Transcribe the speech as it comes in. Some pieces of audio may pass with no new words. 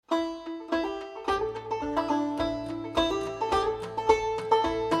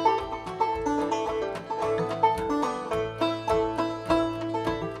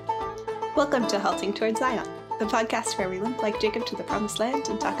Welcome to Halting Towards Zion, the podcast where we limp like Jacob to the promised land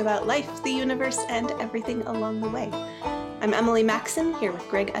and talk about life, the universe, and everything along the way. I'm Emily Maxon, here with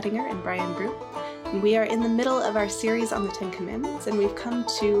Greg Ettinger and Brian Brew, and we are in the middle of our series on the Ten Commandments, and we've come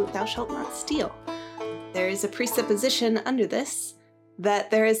to Thou Shalt Not Steal. There is a presupposition under this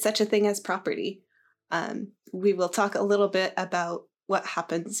that there is such a thing as property. We will talk a little bit about what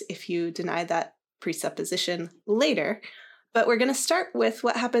happens if you deny that presupposition later, but we're going to start with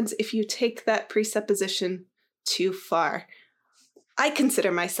what happens if you take that presupposition too far. I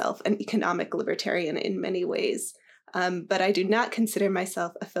consider myself an economic libertarian in many ways, but I do not consider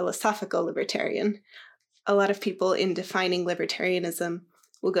myself a philosophical libertarian. A lot of people in defining libertarianism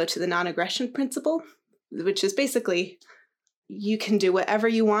will go to the non-aggression principle, which is basically you can do whatever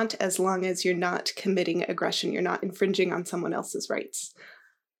you want as long as you're not committing aggression, you're not infringing on someone else's rights.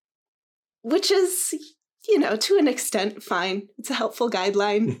 Which is, to an extent, fine. It's a helpful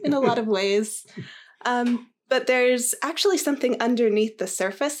guideline in a lot of ways. But there's actually something underneath the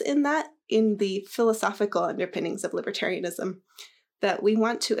surface in the philosophical underpinnings of libertarianism that we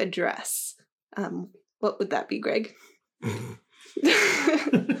want to address. What would that be, Greg?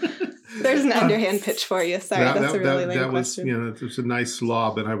 There's an underhand pitch for you. Sorry, that's a really lame question. It was a nice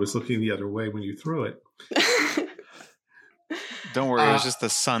lob, and I was looking the other way when you threw it. Don't worry, it was just the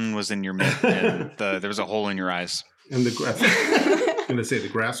sun was in your mouth and there was a hole in your eyes. And the grass, I'm going to say the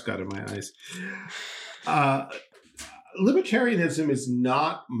grass got in my eyes. Libertarianism is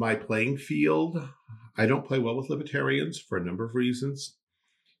not my playing field. I don't play well with libertarians for a number of reasons.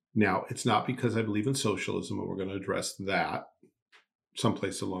 Now, it's not because I believe in socialism, and we're going to address that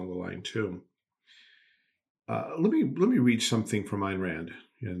someplace along the line too. Let me read something from Ayn Rand,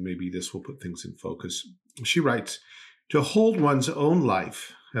 and maybe this will put things in focus. She writes, "To hold one's own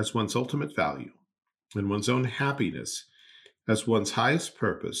life as one's ultimate value and one's own happiness as one's highest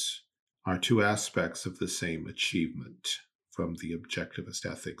purpose are two aspects of the same achievement," from The Objectivist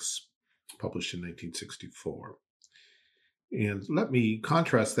Ethics, published in 1964. And let me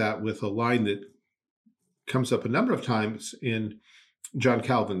contrast that with a line that comes up a number of times in John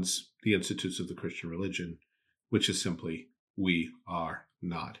Calvin's The Institutes of the Christian Religion, which is simply, "We are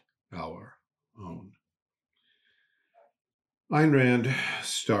not our own." Ayn Rand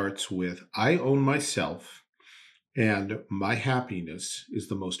starts with, "I own myself, and my happiness is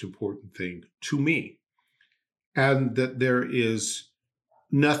the most important thing to me," and that there is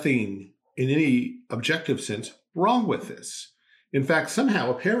nothing in any objective sense wrong with this. In fact,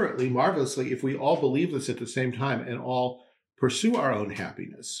 somehow, apparently, marvelously, if we all believe this at the same time and all pursue our own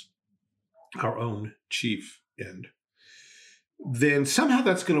happiness, our own chief end, then somehow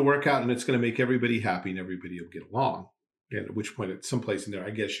that's going to work out and it's going to make everybody happy and everybody will get along. And at which point, at some place in there,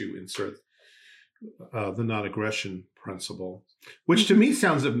 I guess you insert the non-aggression principle, which to me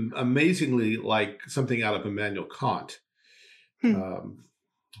sounds amazingly like something out of Immanuel Kant.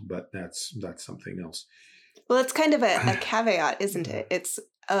 But that's something else. Well, it's kind of a caveat, isn't it? It's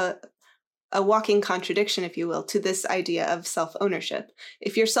a walking contradiction, if you will, to this idea of self-ownership.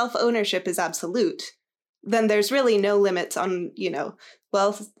 If your self-ownership is absolute, then there's really no limits on,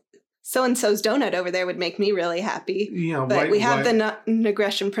 so-and-so's donut over there would make me really happy. We have the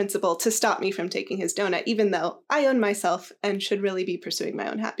non-aggression principle to stop me from taking his donut, even though I own myself and should really be pursuing my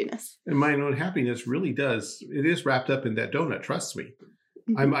own happiness. And my own happiness really it is wrapped up in that donut, trust me.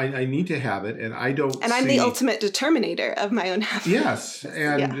 Mm-hmm. I need to have it, and I don't And I'm the ultimate determinator of my own happiness. Yes,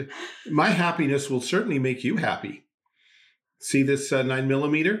 and my happiness will certainly make you happy. See this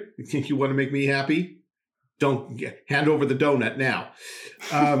 9mm? You think you want to make me happy? Don't hand over the donut now.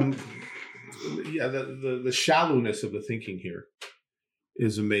 The shallowness of the thinking here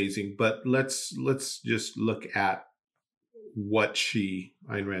is amazing. But let's just look at what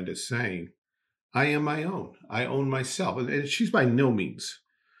Ayn Rand is saying. I am my own. I own myself. And she's by no means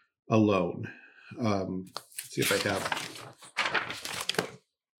alone. Let's see if I have.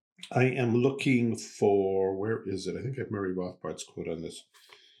 I am looking for, where is it? I think I have Murray Rothbard's quote on this,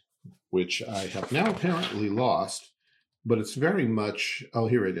 which I have now apparently lost, but it's very much,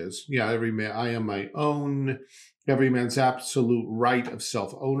 here it is. Yeah, every man, I am my own, every man's absolute right of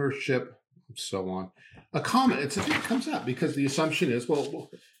self-ownership, and so on. A comment, it's a thing that comes up because the assumption is, well,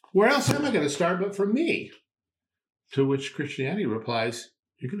 where else am I going to start but from me? To which Christianity replies,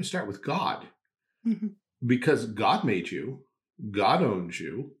 you're going to start with God. Mm-hmm. Because God made you, God owns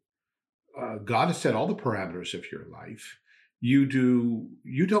you, God has set all the parameters of your life. You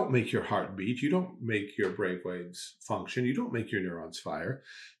don't make your heart beat. You don't make your brainwaves function. You don't make your neurons fire.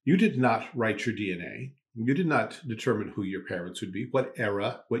 You did not write your DNA. You did not determine who your parents would be, what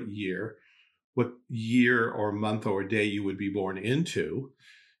era, what year or month or day you would be born into.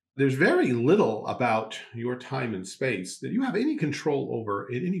 there's very little about your time and space that you have any control over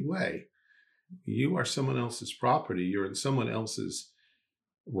in any way. You are someone else's property. You're in someone else's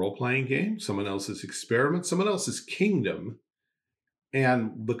role-playing game, someone else's experiment, someone else's kingdom.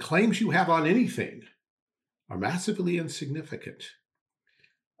 And the claims you have on anything are massively insignificant.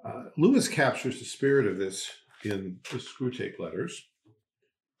 Lewis captures the spirit of this in the Screwtape Letters.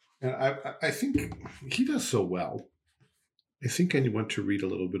 And I think he does so well. I think I want to read a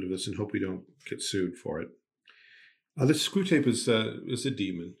little bit of this and hope we don't get sued for it. This Screwtape is a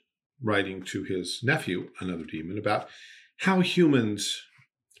demon writing to his nephew, another demon, about how humans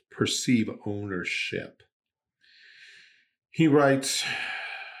perceive ownership. He writes,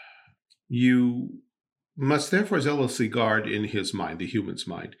 "You must therefore zealously guard in his mind, the human's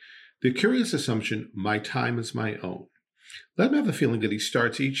mind, the curious assumption, my time is my own. Let him have the feeling that he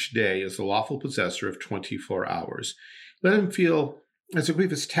starts each day as the lawful possessor of 24 hours. Let him feel as a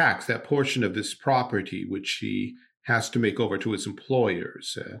grievous tax that portion of this property which he has to make over to his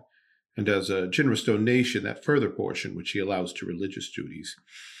employers, and as a generous donation that further portion which he allows to religious duties.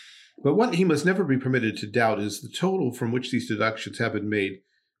 But what he must never be permitted to doubt is the total from which these deductions have been made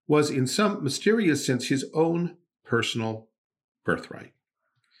was in some mysterious sense his own personal birthright.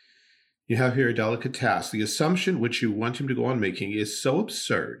 You have here a delicate task. The assumption which you want him to go on making is so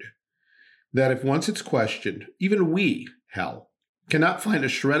absurd that if once it's questioned, even we, cannot find a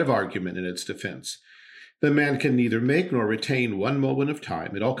shred of argument in its defense. The man can neither make nor retain one moment of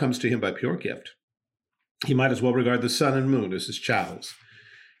time. It all comes to him by pure gift. He might as well regard the sun and moon as his chattels.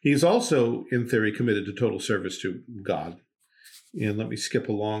 He is also, in theory, committed to total service to God. And let me skip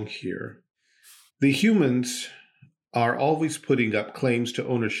along here. The humans are always putting up claims to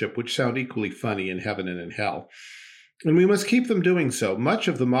ownership which sound equally funny in heaven and in hell. And we must keep them doing so. Much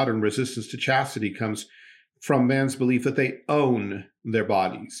of the modern resistance to chastity comes from man's belief that they own their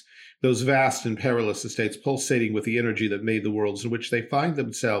bodies, those vast and perilous estates pulsating with the energy that made the worlds in which they find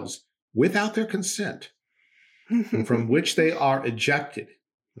themselves without their consent, and from which they are ejected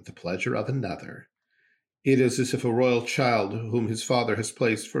with the pleasure of another. It is as if a royal child whom his father has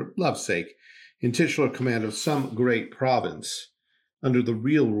placed for love's sake in titular command of some great province, under the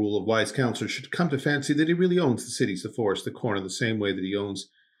real rule of wise counselors, should come to fancy that he really owns the cities, the forests, the corn in the same way that he owns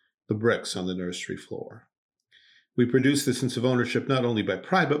the bricks on the nursery floor. We produce this sense of ownership not only by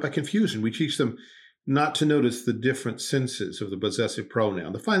pride, but by confusion. We teach them not to notice the different senses of the possessive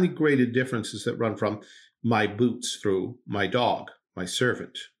pronoun, the finely graded differences that run from my boots through my dog, my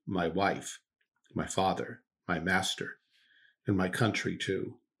servant, my wife, my father, my master, and my country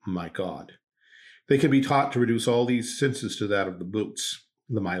too, my God. They can be taught to reduce all these senses to that of the boots,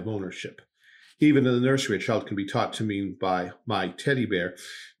 the my of ownership. Even in the nursery, a child can be taught to mean by my teddy bear,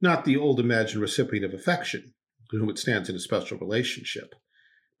 not the old imagined recipient of affection, to whom it stands in a special relationship,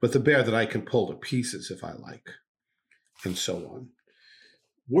 but the bear that I can pull to pieces if I like, and so on.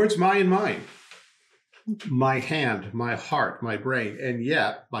 Words my and mine, my hand, my heart, my brain, and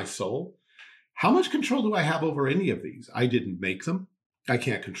yet my soul. How much control do I have over any of these? I didn't make them. I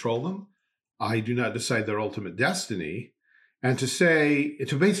can't control them. I do not decide their ultimate destiny. And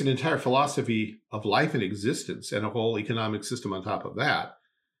to base an entire philosophy of life and existence and a whole economic system on top of that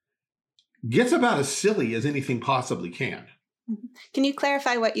gets about as silly as anything possibly can. Can you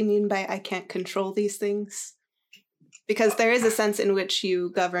clarify what you mean by I can't control these things? Because there is a sense in which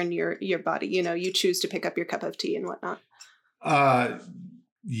you govern your body. You know, you choose to pick up your cup of tea and whatnot.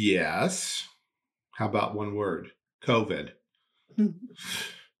 Yes. How about one word? COVID.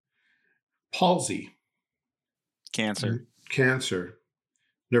 Palsy. Cancer.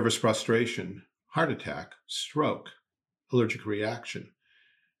 Nervous frustration, heart attack, stroke, allergic reaction.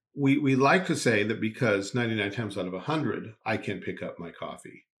 We like to say that because 99 times out of 100, I can pick up my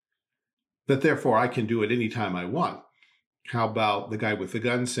coffee, that therefore I can do it anytime I want. How about the guy with the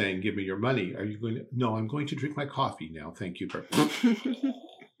gun saying, give me your money? Are you going to? No, I'm going to drink my coffee now. Thank you. Kind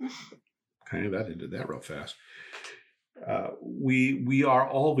of that ended that real fast. We are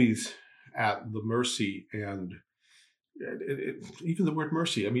always at the mercy and even the word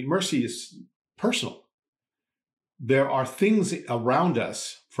mercy. I mean, mercy is personal. There are things around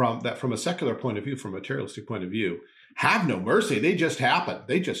us from a secular point of view, from a materialistic point of view, have no mercy. They just happen.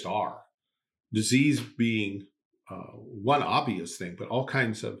 They just are. Disease being one obvious thing, but all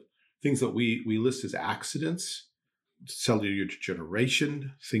kinds of things that we list as accidents, cellular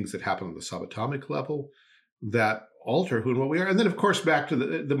degeneration, things that happen on the subatomic level that alter who and what we are. And then, of course, back to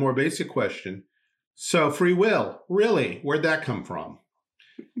the more basic question. So free will, really, where'd that come from?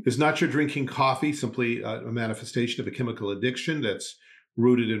 Is not your drinking coffee simply a manifestation of a chemical addiction that's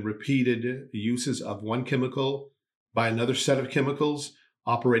rooted in repeated uses of one chemical by another set of chemicals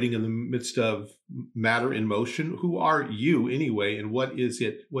operating in the midst of matter in motion. Who are you anyway? And what is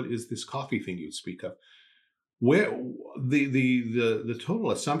it? What is this coffee thing you speak of? Where the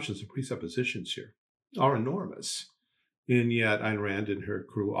total assumptions and presuppositions here are enormous. And yet Ayn Rand and her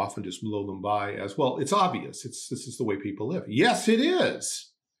crew often just blow them by as, well, it's obvious. This is the way people live. Yes, it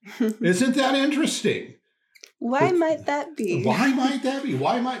is. Isn't that interesting? Why might that be? Why might that be?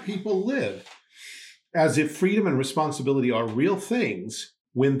 Why might people live as if freedom and responsibility are real things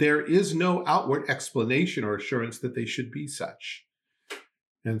when there is no outward explanation or assurance that they should be such?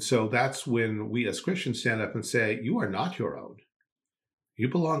 And so that's when we as Christians stand up and say, you are not your own. You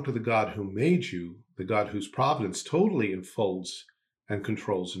belong to the God who made you, the God whose providence totally enfolds and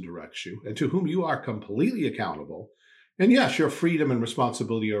controls and directs you, and to whom you are completely accountable. And yes, your freedom and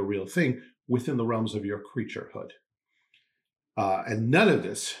responsibility are a real thing within the realms of your creaturehood. And none of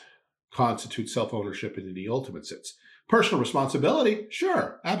this constitutes self-ownership in any ultimate sense. Personal responsibility,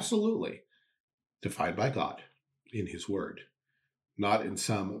 sure, absolutely. Defined by God in his word, not in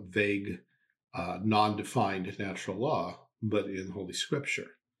some vague, non-defined natural law, but in Holy Scripture.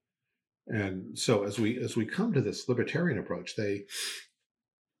 And so as we come to this libertarian approach,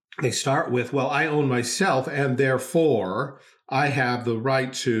 they start with, well, I own myself, and therefore I have the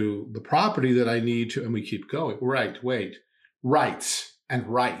right to the property that I need to, and we keep going. Right, wait, rights and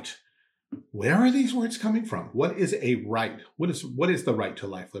right. Where are these words coming from? What is a right? What is the right to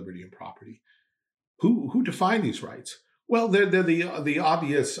life, liberty, and property? Who define these rights? Well, they're the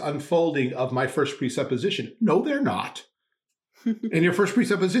obvious unfolding of my first presupposition. No, they're not. And your first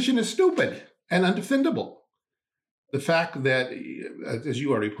presupposition is stupid and undefendable. The fact that, as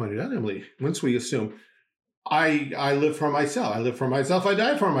you already pointed out, Emily, once we assume, I live for myself, I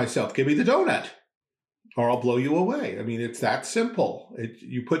die for myself, give me the donut, or I'll blow you away. I mean, it's that simple.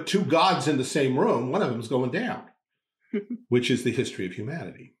 You put two gods in the same room, one of them is going down, which is the history of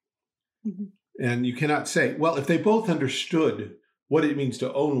humanity. Mm-hmm. And you cannot say, well, if they both understood what it means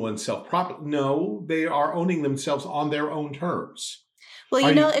to own oneself properly. No, they are owning themselves on their own terms. Well,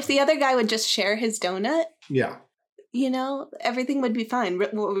 if the other guy would just share his donut, yeah, everything would be fine.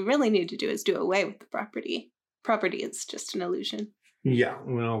 What we really need to do is do away with the property. Property is just an illusion. Yeah,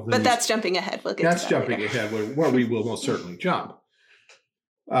 well, but that's jumping ahead. We'll get that's to that jumping later. ahead, where we will most certainly jump.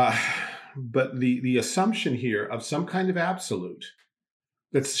 But the assumption here of some kind of absolute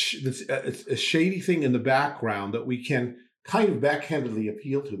that's a shady thing in the background that we can kind of backhandedly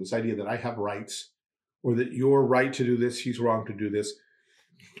appeal to, this idea that I have rights, or that you're right to do this, he's wrong to do this.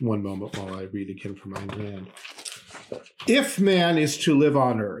 One moment while I read again from Ayn Rand. If man is to live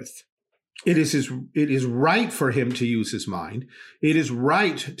on earth, it is right for him to use his mind. It is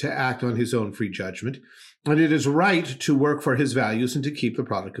right to act on his own free judgment. And it is right to work for his values and to keep the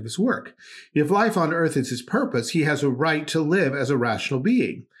product of his work. If life on earth is his purpose, he has a right to live as a rational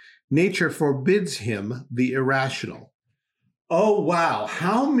being. Nature forbids him the irrational. Oh, wow.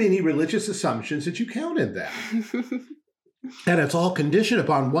 How many religious assumptions did you count in that? And it's all conditioned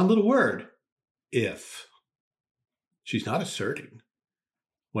upon one little word, if. She's not asserting.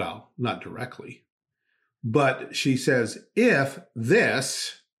 Well, not directly. But she says, if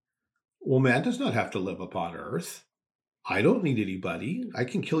this, well, man does not have to live upon earth. I don't need anybody. I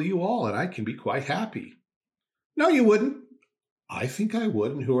can kill you all and I can be quite happy. No, you wouldn't. I think I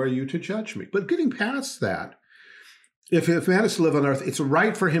would, and who are you to judge me? But getting past that, if man is to live on earth, it's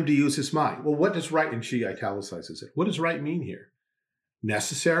right for him to use his mind. Well, what does right, and she italicizes it, what does right mean here?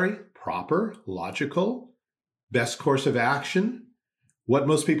 Necessary, proper, logical, best course of action, what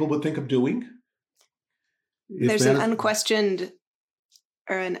most people would think of doing? There's an unquestioned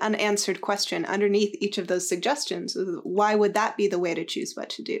or an unanswered question underneath each of those suggestions. Why would that be the way to choose what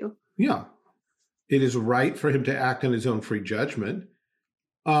to do? Yeah. It is right for him to act on his own free judgment.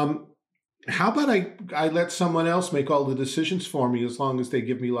 How about I let someone else make all the decisions for me as long as they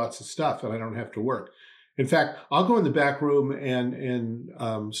give me lots of stuff and I don't have to work? In fact, I'll go in the back room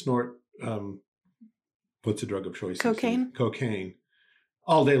and snort, what's the drug of choice? Cocaine. Cocaine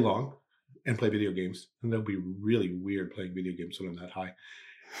all day long and play video games. And they'll be really weird playing video games when I'm that high.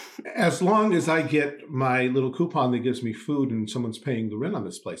 As long as I get my little coupon that gives me food and someone's paying the rent on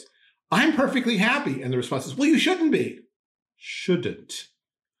this place, I'm perfectly happy. And the response is, well, you shouldn't be. Shouldn't.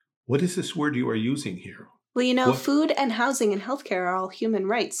 What is this word you are using here? Well, food and housing and healthcare are all human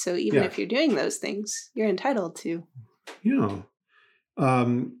rights. So even if you're doing those things, you're entitled to. Yeah.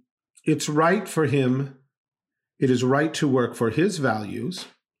 It's right for him. It is right to work for his values.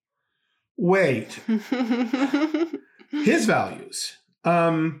 Wait. His values.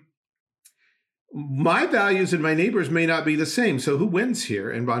 My values and my neighbors may not be the same. So who wins here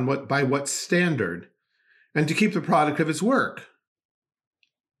and by what standard? And to keep the product of his work.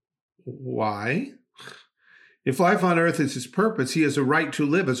 Why? If life on earth is his purpose, he has a right to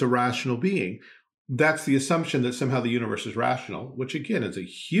live as a rational being. That's the assumption that somehow the universe is rational, which again is a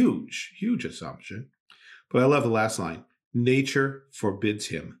huge, huge assumption. But I love the last line. Nature forbids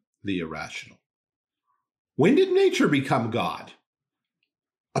him the irrational. When did nature become God?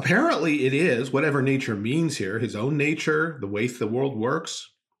 Apparently it is, whatever nature means here, his own nature, the way the world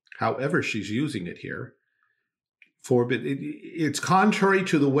works, however she's using it here. It's contrary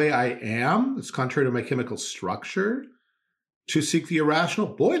to the way I am. It's contrary to my chemical structure to seek the irrational.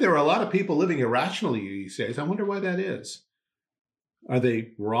 Boy, there are a lot of people living irrationally these days. I wonder why that is. Are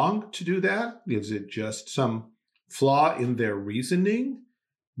they wrong to do that? Is it just some flaw in their reasoning?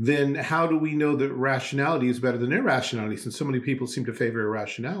 Then how do we know that rationality is better than irrationality, since so many people seem to favor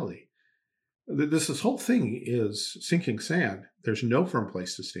irrationality? This whole thing is sinking sand. There's no firm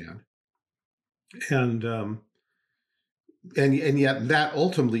place to stand. And yet that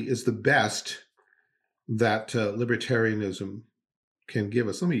ultimately is the best that libertarianism can give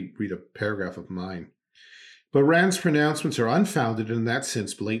us. Let me read a paragraph of mine. But Rand's pronouncements are unfounded and in that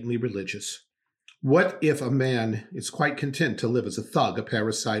sense blatantly religious. What if a man is quite content to live as a thug, a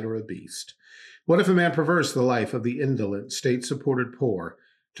parasite, or a beast? What if a man prefers the life of the indolent, state-supported poor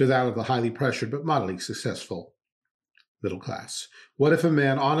to that of the highly pressured but moderately successful middle class? What if a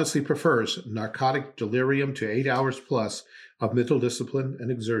man honestly prefers narcotic delirium to 8 hours plus of mental discipline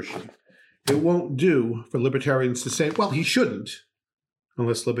and exertion? It won't do for libertarians to say, well, he shouldn't,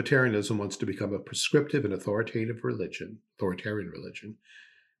 unless libertarianism wants to become a prescriptive and authoritarian religion.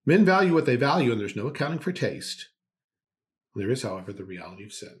 Men value what they value, and there's no accounting for taste. There is, however, the reality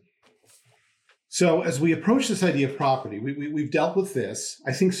of sin. So as we approach this idea of property, we've dealt with this,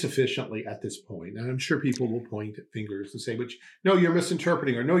 I think, sufficiently at this point. And I'm sure people will point at fingers and say, which, no, you're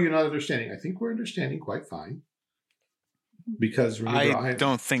misinterpreting, or no, you're not understanding. I think we're understanding quite fine. Because remember, I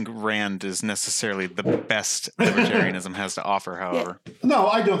don't think Rand is necessarily the best libertarianism has to offer, however. Yeah. No,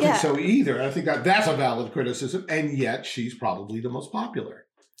 I don't think so either. I think that's a valid criticism, and yet she's probably the most popular.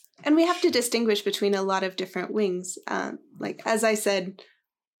 And we have to distinguish between a lot of different wings. Like, as I said,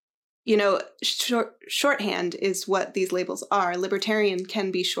 shorthand is what these labels are. Libertarian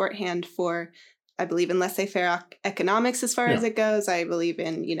can be shorthand for, I believe in laissez-faire economics as far as it goes. I believe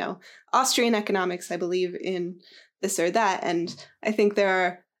in, Austrian economics. I believe in this or that. And I think there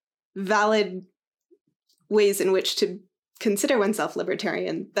are valid ways in which to consider oneself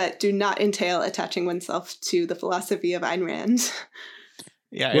libertarian that do not entail attaching oneself to the philosophy of Ayn Rand.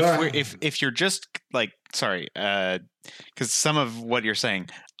 Yeah, well, if you're just like, sorry, because some of what you're saying,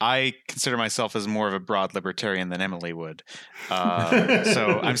 I consider myself as more of a broad libertarian than Emily would.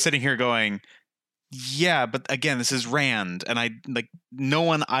 So I'm sitting here going, yeah, but again, this is Rand, and no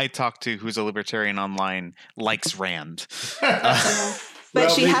one I talk to who's a libertarian online likes Rand.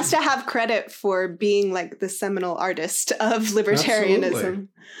 But she has to have credit for being like the seminal artist of libertarianism. Absolutely.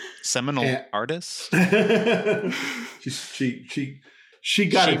 Seminal artist? She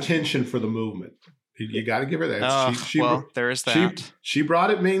got attention for the movement. You got to give her that. There is that. She brought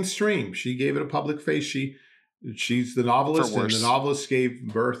it mainstream. She gave it a public face. She's the novelist, and the novelist gave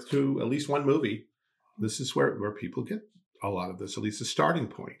birth to at least one movie. This is where people get a lot of this, at least a starting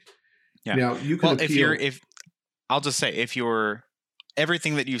point. Yeah. Now you can appeal. I'll just say, if you're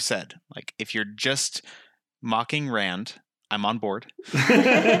everything that you said, like if you're just mocking Rand, I'm on board.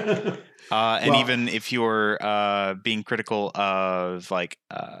 Even if you're being critical of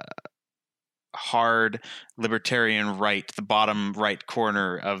hard libertarian right, the bottom right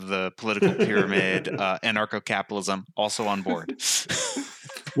corner of the political pyramid, anarcho-capitalism, also on board.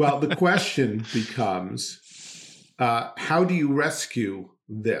 Well, the question becomes, how do you rescue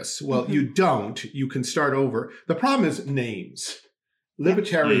this? Well, you don't. You can start over. The problem is names.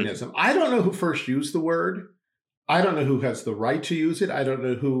 Libertarianism. I don't know who first used the word. I don't know who has the right to use it. I don't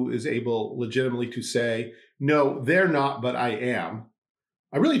know who is able legitimately to say, no, they're not, but I am.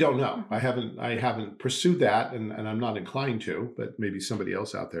 I really don't know. I haven't pursued that, and I'm not inclined to, but maybe somebody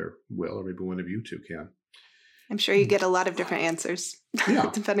else out there will, or maybe one of you two can. I'm sure you get a lot of different answers,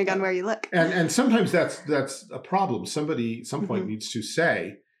 depending on where you look. And sometimes that's a problem. Somebody at some point needs to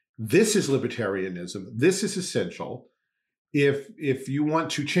say, this is libertarianism. This is essential. If you want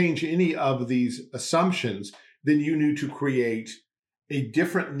to change any of these assumptions, then you need to create a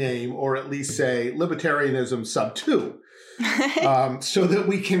different name, or at least say libertarianism sub 2, so that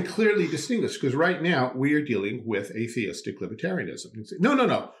we can clearly distinguish. Because right now we are dealing with atheistic libertarianism.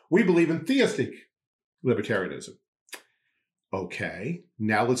 No. We believe in theistic libertarianism. Okay,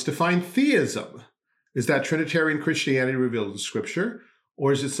 now let's define theism. Is that Trinitarian Christianity revealed in Scripture,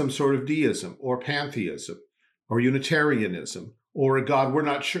 or is it some sort of deism, or pantheism, or Unitarianism, or a God we're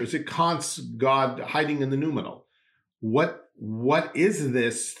not sure? Is it Kant's God hiding in the noumenal? What is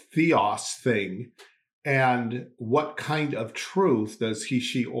this theos thing, and what kind of truth does he,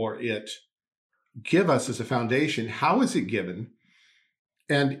 she, or it give us as a foundation? How is it given?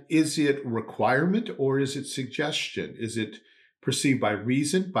 And is it requirement or is it suggestion? Is it perceived by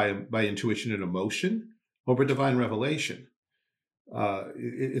reason, by intuition and emotion, or by divine revelation?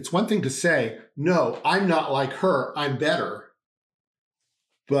 It's one thing to say, no, I'm not like her, I'm better.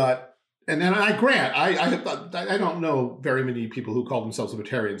 But, and I grant, I don't know very many people who call themselves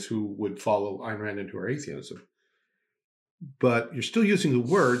libertarians who would follow Ayn Rand into her atheism. But you're still using the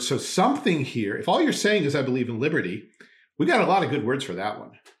word, so something here, if all you're saying is I believe in liberty, we got a lot of good words for that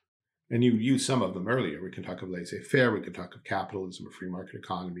one. And you used some of them earlier. We can talk of laissez-faire, we can talk of capitalism, a free market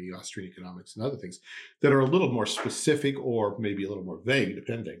economy, Austrian economics, and other things that are a little more specific or maybe a little more vague,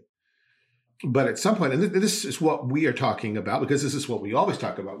 depending. But at some point, and this is what we are talking about, because this is what we always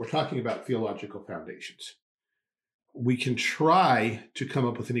talk about, we're talking about theological foundations. We can try to come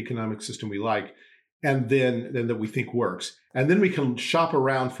up with an economic system we like, and then that we think works. And then we can shop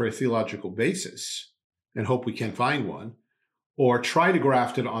around for a theological basis and hope we can find one, or try to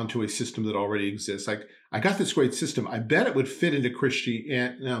graft it onto a system that already exists. Like, I got this great system. I bet it would fit into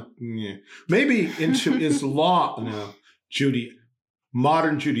Christianity. Maybe into Islam. No,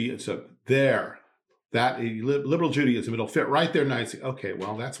 modern Judaism. There, that liberal Judaism, it'll fit right there nicely. Okay,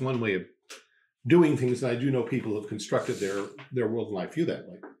 well, that's one way of doing things. And I do know people have constructed their world and life view that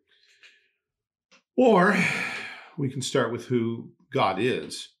way. Or we can start with who God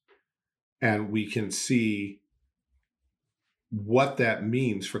is, and we can see what that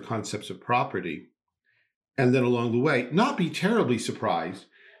means for concepts of property. And then along the way, not be terribly surprised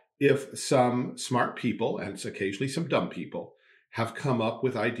if some smart people, and occasionally some dumb people, have come up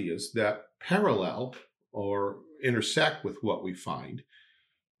with ideas that parallel or intersect with what we find,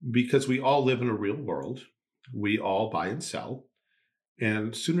 because we all live in a real world. We all buy and sell.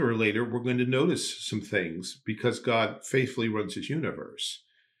 And sooner or later, we're going to notice some things because God faithfully runs his universe.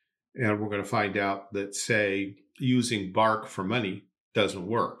 And we're going to find out that, say, using bark for money doesn't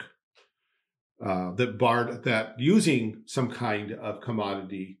work. That using some kind of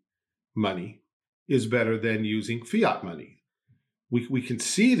commodity money is better than using fiat money. We can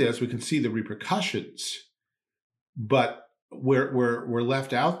see this, we can see the repercussions, but we're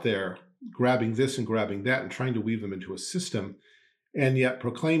left out there grabbing this and grabbing that and trying to weave them into a system, and yet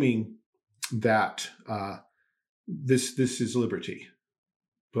proclaiming that this is liberty.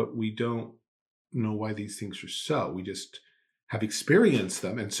 But we don't know why these things are so. We just have experienced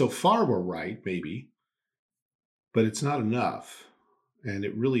them, and so far we're right, maybe, but it's not enough, and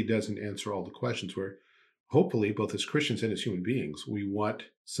it really doesn't answer all the questions. Where hopefully, both as Christians and as human beings, we want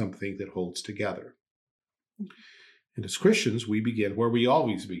something that holds together. And as Christians, we begin where we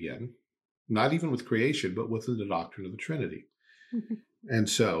always begin, not even with creation, but with the doctrine of the Trinity. Mm-hmm. And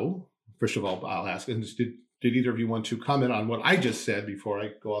so, first of all, I'll ask, and did either of you want to comment on what I just said before I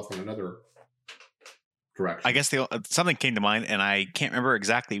go off on another direction? I guess something came to mind, and I can't remember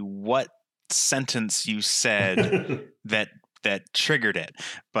exactly what sentence you said that triggered it.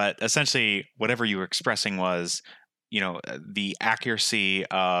 But essentially, whatever you were expressing was, the accuracy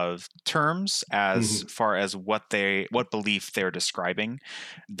of terms as far as what belief they're describing.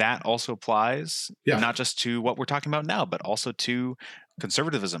 That also applies not just to what we're talking about now, but also to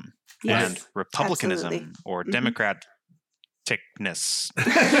conservatism and republicanism, absolutely, or democraticness,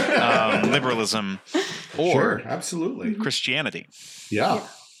 liberalism, or absolutely Christianity. Yeah.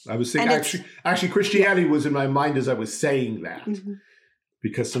 I was thinking, actually, Christianity was in my mind as I was saying that,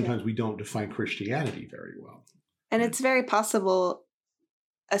 because sometimes we don't define Christianity very well. And it's very possible,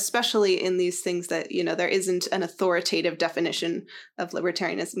 especially in these things, that, there isn't an authoritative definition of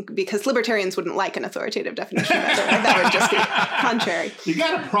libertarianism, because libertarians wouldn't like an authoritative definition. That would just be contrary. You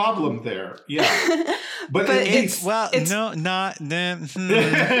got a problem there. Yeah. But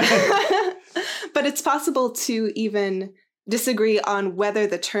But it's possible to even disagree on whether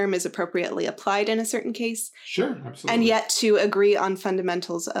the term is appropriately applied in a certain case. Sure, absolutely. And yet to agree on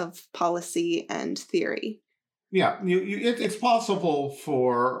fundamentals of policy and theory. Yeah, it's possible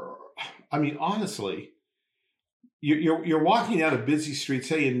honestly, you're walking down a busy street,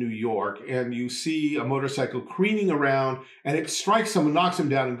 say in New York, and you see a motorcycle careening around, and it strikes someone, knocks him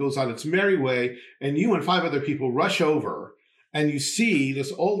down, and goes on its merry way, and you and 5 other people rush over, and you see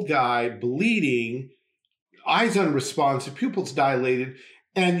this old guy bleeding, eyes unresponsive, pupils dilated,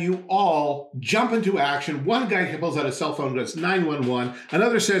 and you all jump into action. One guy pulls out a cell phone, does 911.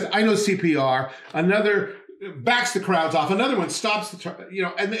 Another says, I know CPR. Another backs the crowds off. Another one stops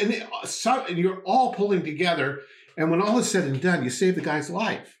and you're all pulling together. And when all is said and done, you save the guy's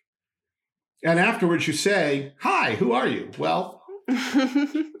life. And afterwards you say, "Hi, who are you?" "Well,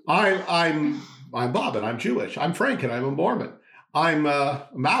 I'm Bob and I'm Jewish. I'm Frank and I'm a Mormon. I'm Mao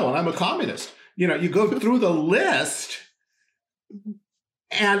and I'm a communist." You go through the list,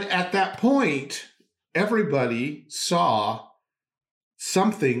 and at that point, everybody saw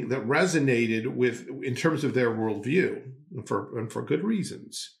something that resonated with in terms of their worldview, and for good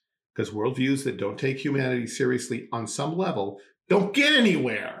reasons, because worldviews that don't take humanity seriously on some level don't get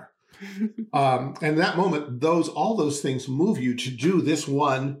anywhere. And that moment, all those things move you to do this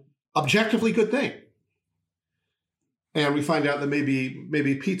one objectively good thing. And we find out that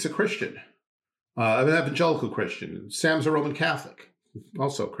maybe Pete's a Christian, an evangelical Christian, and Sam's a Roman Catholic,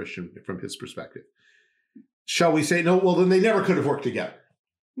 also Christian from his perspective. Shall we say, no, well, then they never could have worked together?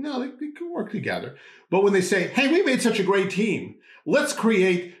 No, they could work together. But when they say, "Hey, we made such a great team, let's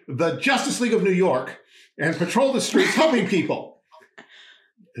create the Justice League of New York and patrol the streets helping people,"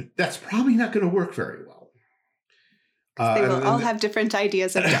 that's probably not going to work very well. They will all have different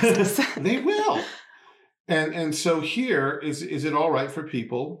ideas of justice. They will. And so here, is it all right for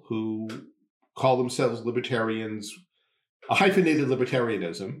people who call themselves libertarians, a hyphenated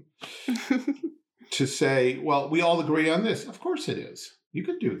libertarianism, to say, "Well, we all agree on this"? Of course it is. You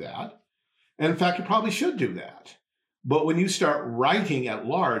could do that. And in fact, you probably should do that. But when you start writing at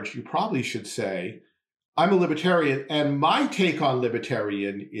large, you probably should say, "I'm a libertarian, and my take on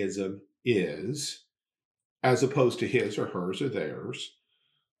libertarianism is," as opposed to his or hers or theirs,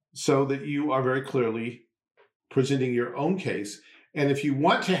 so that you are very clearly presenting your own case. And if you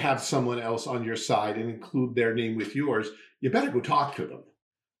want to have someone else on your side and include their name with yours, you better go talk to them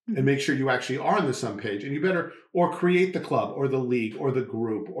and make sure you actually are on the same page. And you better, or create the club or the league or the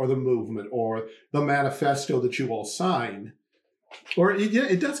group or the movement or the manifesto that you all sign. Or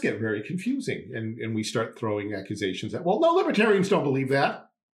it does get very confusing. And we start throwing accusations at, "Well, no, libertarians don't believe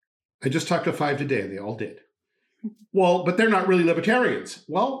that. I just talked to 5 today and they all did." "Well, but they're not really libertarians."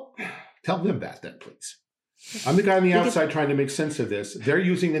 Well, tell them that then, please. I'm the guy on the outside trying to make sense of this. They're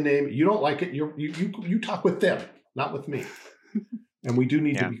using the name. You don't like it. You talk with them, not with me. And we do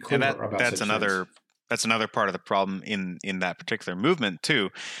need to be clear about that's another things. That's another part of the problem in that particular movement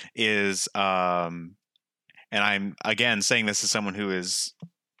too, is and I'm again saying this as someone who is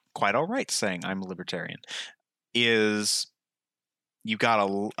quite all right saying I'm a libertarian, is you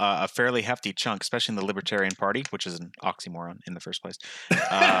got a fairly hefty chunk, especially in the Libertarian Party, which is an oxymoron in the first place,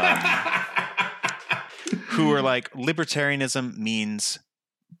 who are like, libertarianism means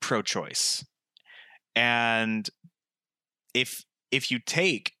pro-choice. And if you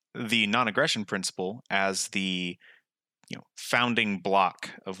take the non-aggression principle as the founding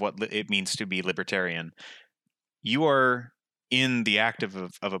block of what it means to be libertarian, you are in the act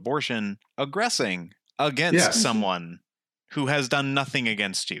of abortion aggressing against someone who has done nothing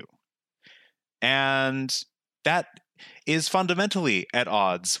against you. And that is fundamentally at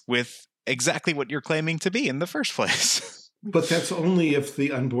odds with exactly what you're claiming to be in the first place. But that's only if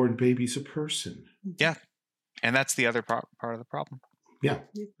the unborn baby's a person. Yeah. And that's the other part of the problem. Yeah.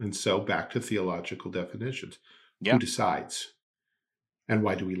 And so back to theological definitions. Yeah. Who decides? And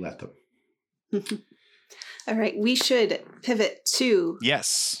why do we let them? All right. We should pivot to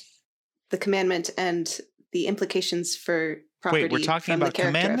the commandment and the implications for property. Wait, we're talking about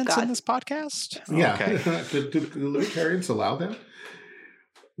commandments in this podcast? Yeah. Okay. Do the libertarians allow that?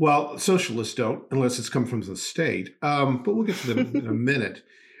 Well, socialists don't, unless it's come from the state. But we'll get to them in a minute.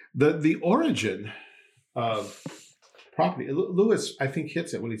 The origin of property, Lewis, I think,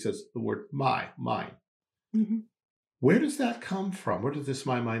 hits it when he says the word mine. Mm-hmm. Where does that come from? Where does this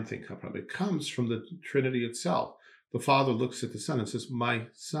my mine thing come from? It comes from the Trinity itself. The Father looks at the Son and says, "My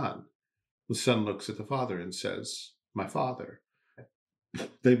Son." The Son looks at the Father and says, "My Father."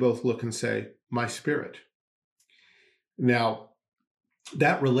 They both look and say, "My Spirit." Now,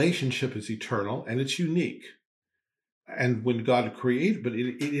 that relationship is eternal and it's unique. And when God created, but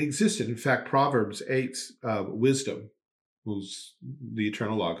it existed. In fact, Proverbs 8, wisdom, who's the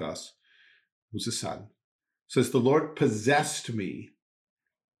eternal Logos, who's the Son, says, "The Lord possessed me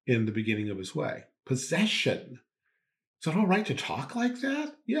in the beginning of his way." Possession. Is it all right to talk like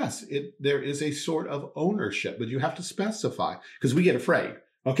that? Yes, there is a sort of ownership, but you have to specify, because we get afraid.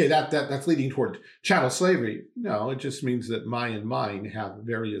 Okay, that's leading toward chattel slavery. No, it just means that my and mine have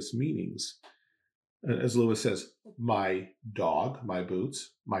various meanings. As Lewis says, my dog, my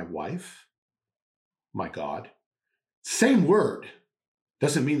boots, my wife, my God. Same word.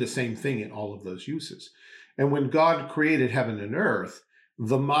 Doesn't mean the same thing in all of those uses. And when God created heaven and earth,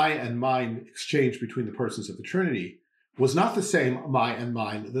 the my and mine exchange between the persons of the Trinity was not the same my and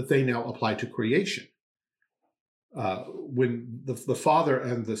mine that they now apply to creation. when the Father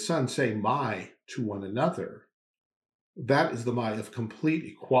and the Son say "my" to one another, that is the "my" of complete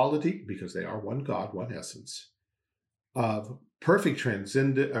equality, because they are one God, one essence, of perfect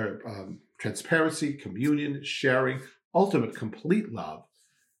transparency, communion, sharing, ultimate complete love.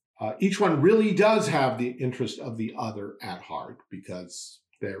 Each one really does have the interest of the other at heart, because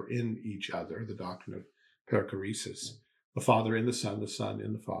they're in each other, the doctrine of perichoresis. The Father in the Son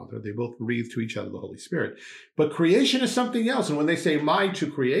in the Father. They both breathe to each other the Holy Spirit. But creation is something else. And when they say "my"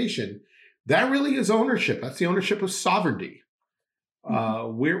 to creation, that really is ownership. That's the ownership of sovereignty.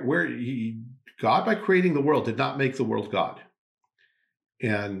 God, by creating the world, did not make the world God.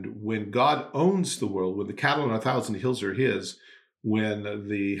 And when God owns the world, when the cattle on 1,000 hills are his, when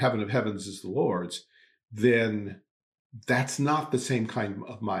the heaven of heavens is the Lord's, then that's not the same kind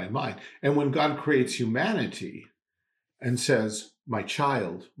of "my" and mine. And when God creates humanity and says, "my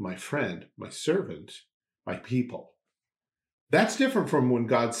child, my friend, my servant, my people," that's different from when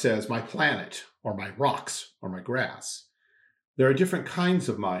God says, "my planet," or "my rocks," or "my grass." There are different kinds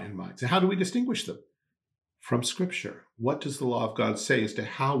of "my" and mine. So how do we distinguish them? From Scripture. What does the law of God say as to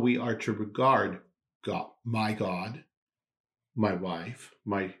how we are to regard God, my wife,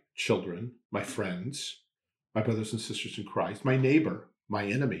 my children, my friends, my brothers and sisters in Christ, my neighbor, my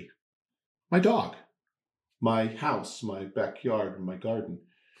enemy, my dog, my house, my backyard, my garden,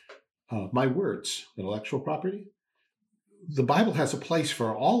 my words, intellectual property? The Bible has a place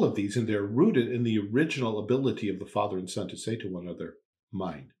for all of these, and they're rooted in the original ability of the Father and Son to say to one another,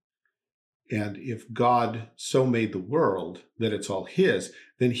 "mine." And if God so made the world that it's all his,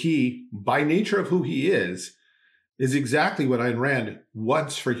 then he, by nature of who he is exactly what Ayn Rand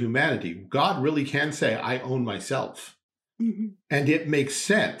wants for humanity. God really can say, "I own myself." Mm-hmm. And it makes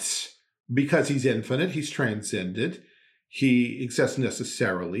sense because he's infinite, he's transcendent, he exists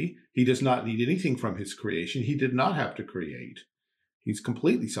necessarily, he does not need anything from his creation, he did not have to create. He's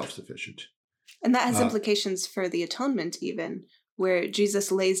completely self-sufficient. And that has implications for the atonement even, where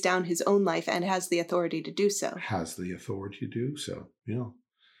Jesus lays down his own life and has the authority to do so. Has the authority to do so, yeah.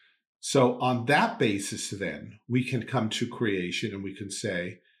 So on that basis, then, we can come to creation and we can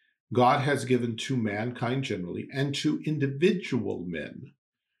say, God has given to mankind generally and to individual men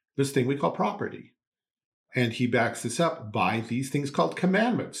this thing we call property. And he backs this up by these things called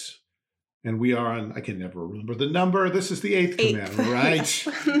commandments. And we are on, I can never remember the number. This is the 8th commandment, right?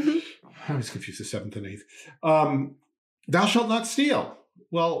 I was confused, the 7th and 8th. Thou shalt not steal.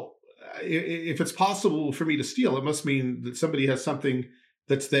 Well, if it's possible for me to steal, it must mean that somebody has something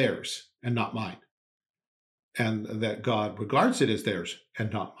that's theirs and not mine. And that God regards it as theirs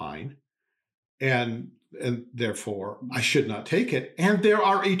and not mine. And therefore, I should not take it. And there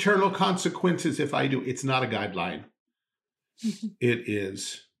are eternal consequences if I do. It's not a guideline. It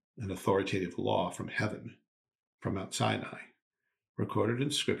is an authoritative law from heaven, from Mount Sinai, recorded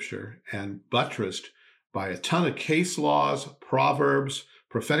in Scripture and buttressed by a ton of case laws, proverbs,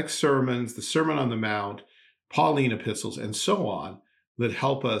 prophetic sermons, the Sermon on the Mount, Pauline epistles, and so on, that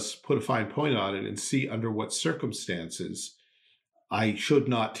help us put a fine point on it and see under what circumstances I should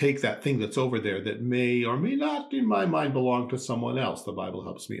not take that thing that's over there that may or may not, in my mind, belong to someone else. The Bible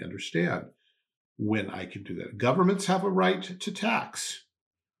helps me understand when I can do that. Governments have a right to tax.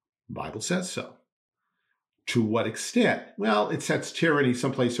 The Bible says so. To what extent? Well, it sets tyranny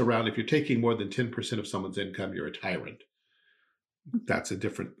someplace around. If you're taking more than 10% of someone's income, you're a tyrant. That's a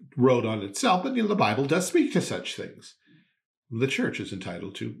different road on itself, but the Bible does speak to such things. The church is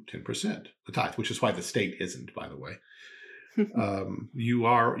entitled to 10%, the tithe, which is why the state isn't, by the way.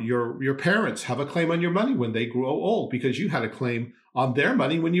 Your parents have a claim on your money when they grow old because you had a claim on their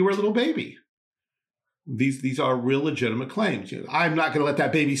money when you were a little baby. These are real legitimate claims. I'm not going to let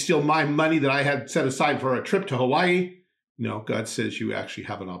that baby steal my money that I had set aside for a trip to Hawaii. No, God says you actually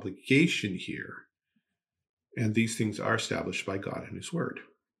have an obligation here. And these things are established by God in his word.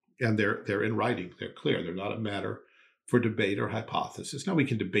 And they're in writing. They're clear. They're not a matter for debate or hypothesis. Now we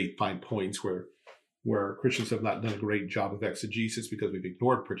can debate fine points where Christians have not done a great job of exegesis because we've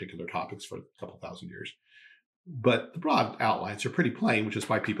ignored particular topics for a couple thousand years. But the broad outlines are pretty plain, which is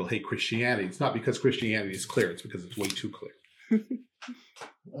why people hate Christianity. It's not because Christianity is clear. It's because it's way too clear.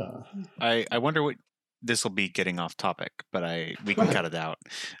 I wonder what, this will be getting off topic, but we can cut it out.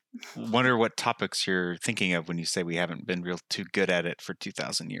 Wonder what topics you're thinking of when you say we haven't been real too good at it for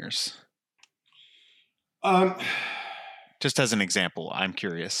 2,000 years. Just as an example, I'm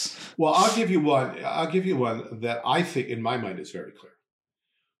curious. Well, I'll give you one that I think in my mind is very clear.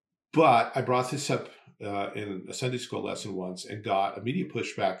 But I brought this up in a Sunday school lesson once and got immediate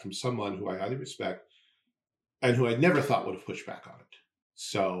pushback from someone who I highly respect and who I never thought would have pushed back on it.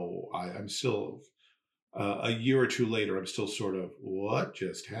 So I'm still a year or two later, I'm still sort of, what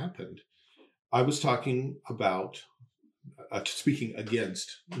just happened? I was talking about, speaking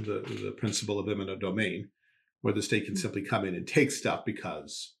against the principle of eminent domain, where the state can simply come in and take stuff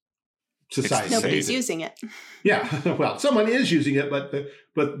because society Nobody's needs it. using it. Yeah, well, someone is using it, but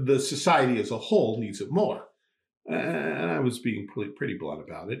the society as a whole needs it more. And I was being pretty blunt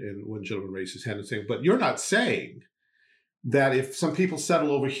about it. And one gentleman raised his hand and saying, but you're not saying that if some people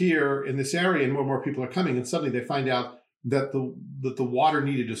settle over here in this area and more people are coming and suddenly they find out that the water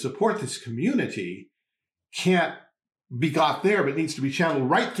needed to support this community can't be got there, but needs to be channeled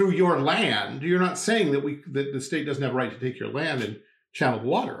right through your land. You're not saying that the state doesn't have a right to take your land and channel the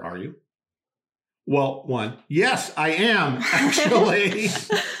water, are you? Well, one, yes, I am actually.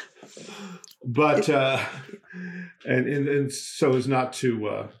 But and so as not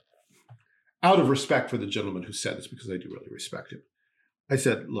to out of respect for the gentleman who said this, because I do really respect him, I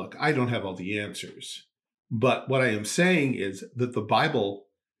said, look, I don't have all the answers, but what I am saying is that the Bible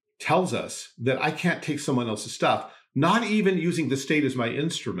tells us that I can't take someone else's stuff, not even using the state as my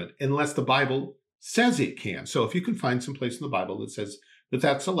instrument, unless the Bible says it can. So if you can find some place in the Bible that says that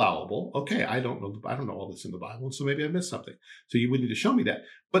that's allowable, okay, I don't know all this in the Bible, and so maybe I missed something. So you would need to show me that.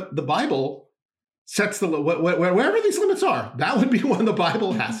 But the Bible sets the wherever these limits are, that would be one the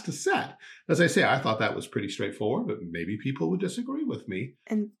Bible has to set. As I say, I thought that was pretty straightforward, but maybe people would disagree with me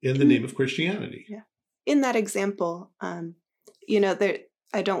in the name of Christianity. Yeah. In that example, there,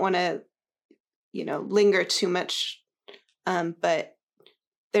 I don't want to, linger too much, but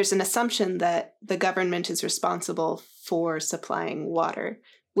there's an assumption that the government is responsible for supplying water,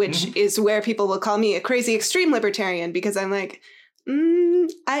 which is where people will call me a crazy extreme libertarian, because I'm like,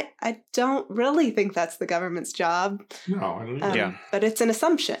 I don't really think that's the government's job. No, I don't know. But it's an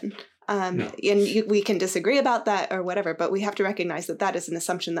assumption. And we can disagree about that or whatever, but we have to recognize that that is an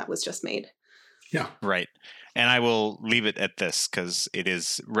assumption that was just made. Yeah. Right. And I will leave it at this because it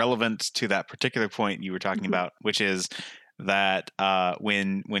is relevant to that particular point you were talking about, which is that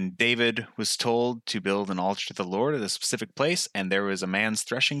when David was told to build an altar to the Lord at a specific place and there was a man's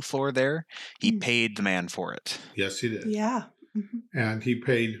threshing floor there, he paid the man for it. Yes, he did. Yeah. And he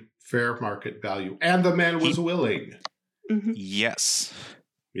paid fair market value. And the man was willing. Yes.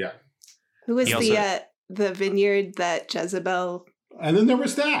 Yeah. Who was the vineyard that Jezebel... And then there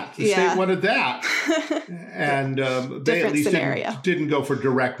was that. The state wanted that. And they at least didn't go for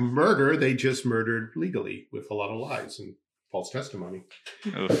direct murder. They just murdered legally with a lot of lies and false testimony.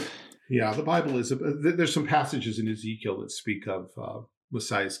 Oof. Yeah, the Bible is... there's some passages in Ezekiel that speak of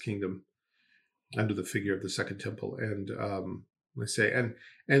Messiah's kingdom under the figure of the second temple. And let's say, and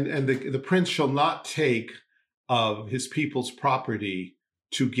the prince shall not take of his people's property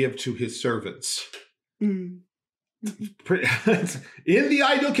to give to his servants. In the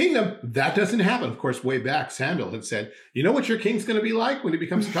ideal kingdom, that doesn't happen. Of course, way back, Samuel had said, you know what your king's going to be like when he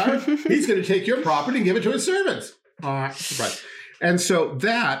becomes a tyrant? He's going to take your property and give it to his servants. Right. And so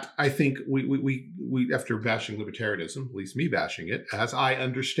that, I think, we after bashing libertarianism, at least me bashing it, as I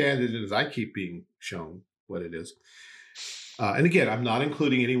understand it and as I keep being shown what it is. And again, I'm not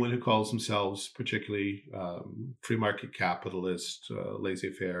including anyone who calls themselves particularly free market capitalist,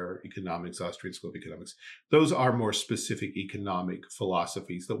 laissez-faire economics, Austrian School of Economics. Those are more specific economic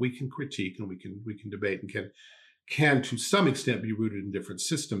philosophies that we can critique and we can debate and can to some extent be rooted in different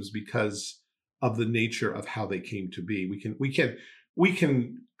systems because of the nature of how they came to be. We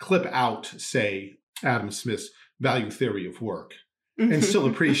can clip out, say, Adam Smith's value theory of work and still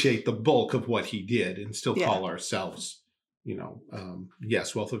appreciate the bulk of what he did and still call ourselves,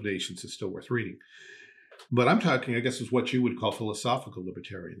 yes, Wealth of Nations is still worth reading. But I'm talking, I guess, is what you would call philosophical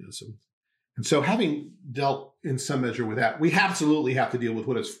libertarianism. And so having dealt in some measure with that, we absolutely have to deal with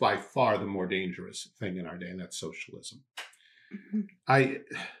what is by far the more dangerous thing in our day, and that's socialism.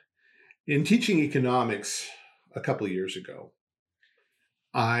 In teaching economics a couple of years ago,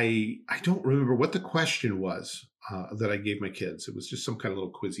 I don't remember what the question was that I gave my kids. It was just some kind of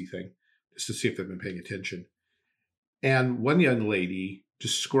little quizzy thing just to see if they've been paying attention. And one young lady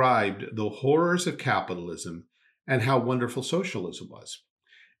described the horrors of capitalism and how wonderful socialism was.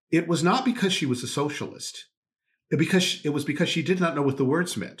 It was not because she was a socialist. It was because she did not know what the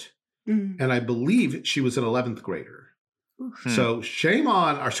words meant. And I believe she was an 11th grader. So shame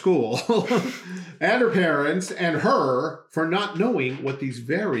on our school and her parents and her for not knowing what these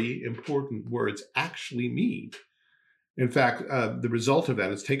very important words actually mean. In fact, the result of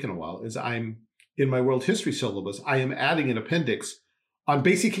that has taken a while is in my world history syllabus, I am adding an appendix on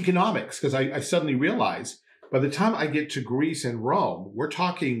basic economics because I suddenly realize by the time I get to Greece and Rome, we're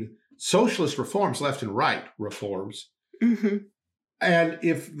talking socialist reforms left and right reforms. And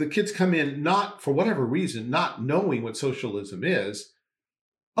if the kids come in not, for whatever reason, not knowing what socialism is,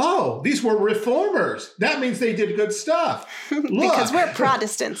 oh, these were reformers. That means they did good stuff. Because we're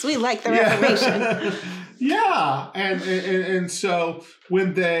Protestants. We like the Reformation. Yeah. And so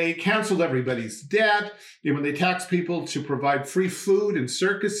when they canceled everybody's debt, and when they taxed people to provide free food and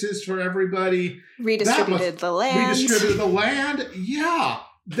circuses for everybody, redistributed the land. Yeah.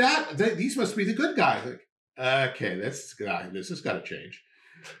 These must be the good guys. Like, okay, this has got to change.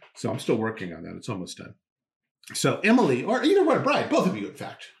 So I'm still working on that. It's almost done. So Emily, or either one, Brian, both of you, in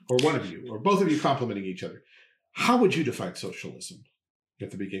fact, or one of you, or both of you complimenting each other, how would you define socialism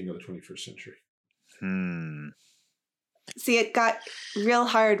at the beginning of the 21st century? See, it got real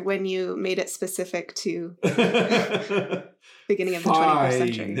hard when you made it specific to beginning of the 21st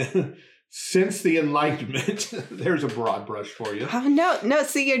century. Since the Enlightenment, there's a broad brush for you. Oh, no.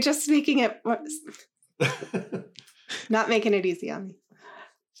 See, you're just making it, not making it easy on me.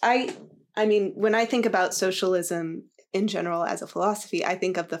 I mean, when I think about socialism in general as a philosophy, I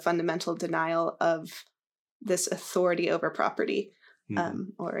think of the fundamental denial of this authority over property,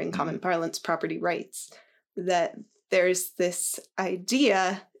 or in common parlance, property rights. That there's this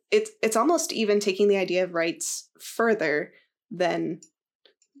idea, it's almost even taking the idea of rights further than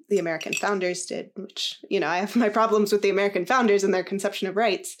the American founders did, which, I have my problems with the American founders and their conception of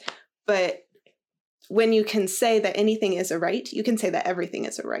rights. But when you can say that anything is a right, you can say that everything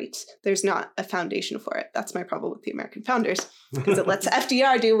is a right. There's not a foundation for it. That's my problem with the American founders, because it lets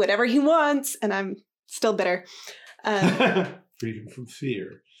FDR do whatever he wants, and I'm still bitter. Freedom from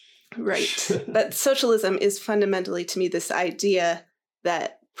fear. Right. But socialism is fundamentally, to me, this idea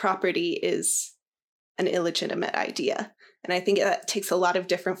that property is an illegitimate idea. And I think that takes a lot of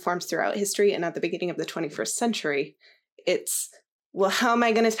different forms throughout history. And at the beginning of the 21st century, it's, well, how am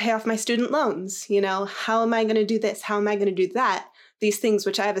I going to pay off my student loans? How am I going to do this? How am I going to do that? These things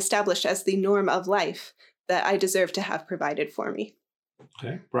which I have established as the norm of life that I deserve to have provided for me.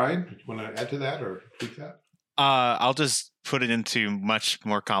 Okay. Brian, do you want to add to that or tweak that? I'll just put it into much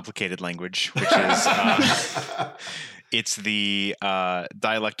more complicated language, which is it's the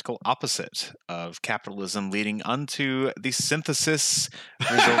dialectical opposite of capitalism, leading unto the synthesis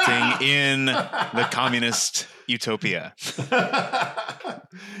resulting in the communist utopia.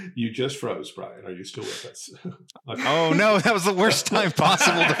 You just froze, Brian. Are you still with us? Okay. Oh, no, that was the worst time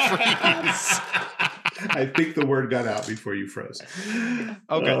possible to freeze. I think the word got out before you froze.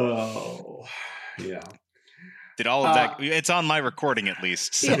 Okay. Oh, yeah. Did all of that? It's on my recording, at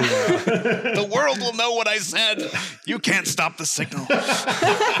least. So. Yeah. The world will know what I said. You can't stop the signal.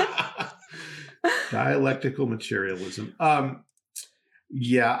 Dialectical materialism. As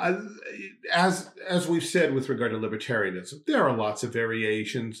we've said with regard to libertarianism, there are lots of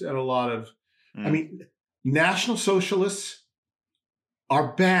variations and a lot of. I mean, National Socialists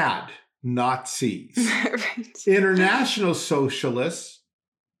are bad Nazis. Right. International Socialists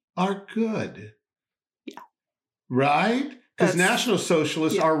are good. Right? Because National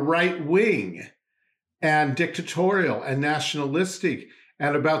Socialists are right-wing and dictatorial and nationalistic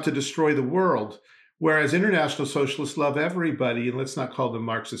and about to destroy the world, whereas International Socialists love everybody, and let's not call them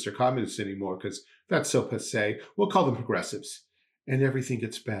Marxists or communists anymore because that's so passé. We'll call them progressives, and everything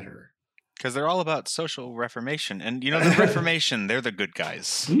gets better. Because they're all about social reformation. And, the Reformation, they're the good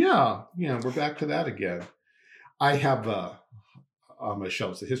guys. Yeah, we're back to that again. I have on my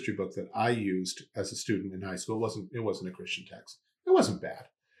shelves the history book that I used as a student in high school. It wasn't a Christian text. It wasn't bad.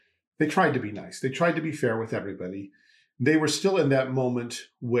 They tried to be nice. They tried to be fair with everybody. They were still in that moment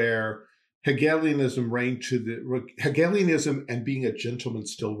where Hegelianism and being a gentleman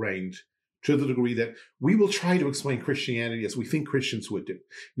still reigned to the degree that we will try to explain Christianity as we think Christians would do.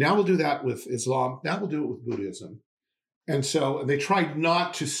 Now we'll do that with Islam. Now we'll do it with Buddhism. And so they tried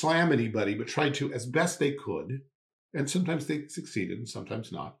not to slam anybody, but tried to, as best they could, and sometimes they succeeded and sometimes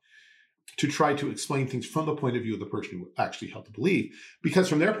not, to try to explain things from the point of view of the person who actually held the belief. Because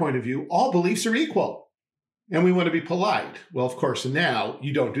from their point of view, all beliefs are equal. And we want to be polite. Well, of course, now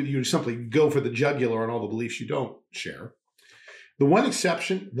you simply go for the jugular on all the beliefs you don't share. The one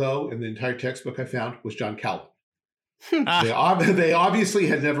exception, though, in the entire textbook I found was John Calvin. They obviously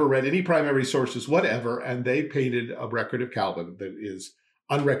had never read any primary sources, whatever, and they painted a record of Calvin that is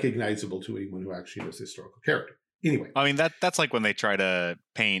unrecognizable to anyone who actually knows the historical character. Anyway, I mean that's like when they try to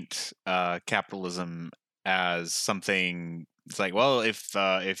paint capitalism as something. It's like, well,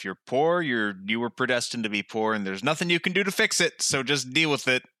 if you're poor, you were predestined to be poor, and there's nothing you can do to fix it. So just deal with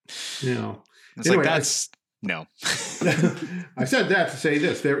it. It's anyway, like no. I said that to say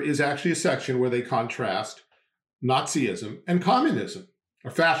this: there is actually a section where they contrast Nazism and communism, or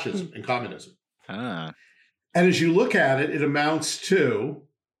fascism and communism. And as you look at it, it amounts to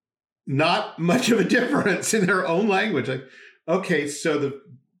not much of a difference in their own language. Like, okay, so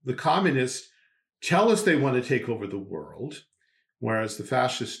the communists tell us they want to take over the world, whereas the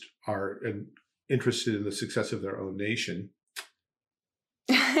fascists are interested in the success of their own nation.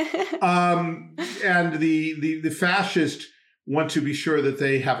 And the fascists want to be sure that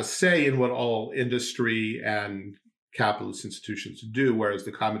they have a say in what all industry and capitalist institutions do, whereas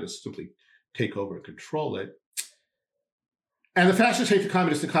the communists simply take over and control it. And the fascists hate the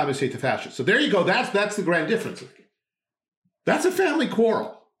communists hate the fascists. So there you go. That's the grand difference. That's a family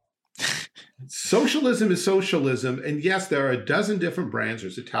quarrel. Socialism is socialism. And yes, there are a dozen different brands.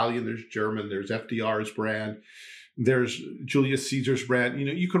 There's Italian, there's German, there's FDR's brand, there's Julius Caesar's brand.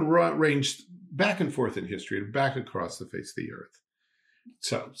 You can range back and forth in history and back across the face of the earth.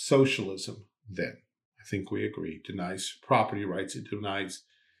 So socialism, then, I think we agree, denies property rights. It denies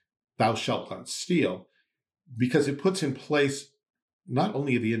thou shalt not steal, because it puts in place not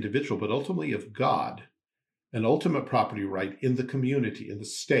only of the individual, but ultimately of God, an ultimate property right in the community, in the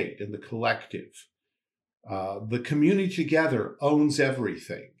state, in the collective. The community together owns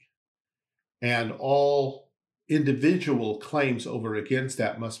everything, and all individual claims over against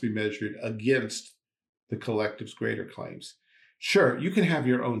that must be measured against the collective's greater claims. Sure, you can have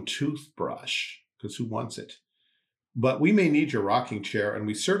your own toothbrush, because who wants it? But we may need your rocking chair, and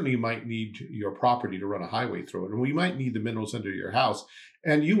we certainly might need your property to run a highway through it, and we might need the minerals under your house.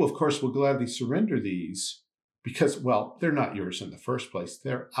 And you, of course, will gladly surrender these because, well, they're not yours in the first place.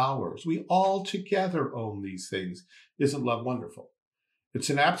 They're ours. We all together own these things. Isn't love wonderful? It's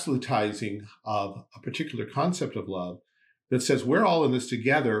an absolutizing of a particular concept of love that says we're all in this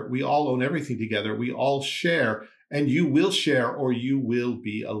together. We all own everything together. We all share, and you will share or you will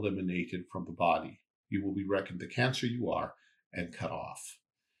be eliminated from the body. You will be reckoned the cancer you are and cut off.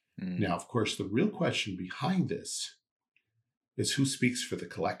 Now, of course, the real question behind this is who speaks for the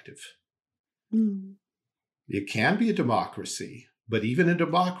collective? It can be a democracy, but even a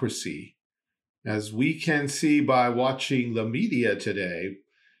democracy, as we can see by watching the media today,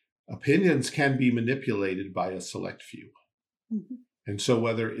 opinions can be manipulated by a select few. And so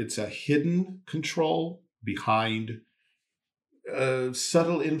whether it's a hidden control behind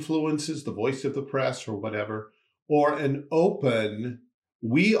subtle influences, the voice of the press or whatever, or an open,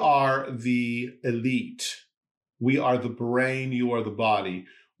 we are the elite, we are the brain, you are the body,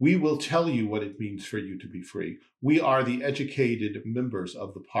 we will tell you what it means for you to be free. We are the educated members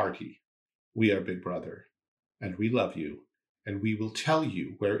of the party. We are Big Brother, and we love you, and we will tell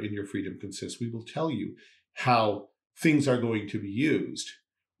you wherein your freedom consists. We will tell you how things are going to be used.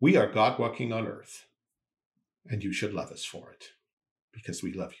 We are God walking on earth, and you should love us for it, because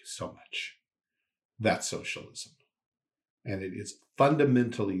we love you so much. That's socialism. And it is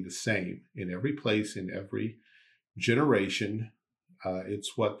fundamentally the same in every place, in every generation.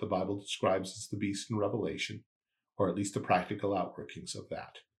 It's what the Bible describes as the beast in Revelation, or at least the practical outworkings of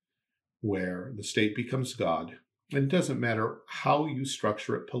that, where the state becomes God. And it doesn't matter how you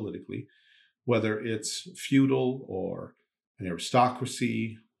structure it politically, whether it's feudal or an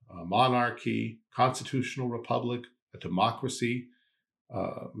aristocracy, a monarchy, constitutional republic, a democracy,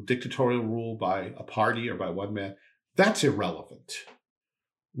 dictatorial rule by a party or by one man, that's irrelevant.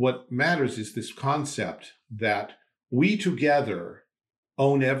 What matters is this concept that we together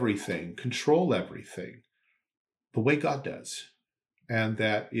own everything, control everything, the way God does. And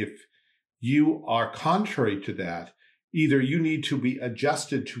that if you are contrary to that, either you need to be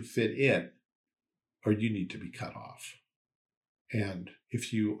adjusted to fit in, or you need to be cut off. And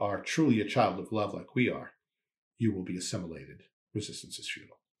if you are truly a child of love like we are, you will be assimilated. Resistance is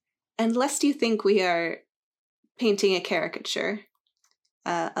futile. And lest you think we are painting a caricature,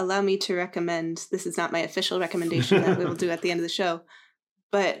 allow me to recommend, this is not my official recommendation that we will do at the end of the show,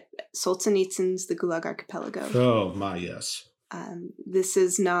 but Solzhenitsyn's The Gulag Archipelago. Oh, my, yes. This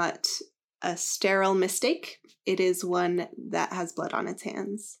is not a sterile mistake. It is one that has blood on its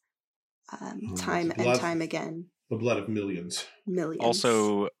hands, time and time again. The blood of millions. Millions.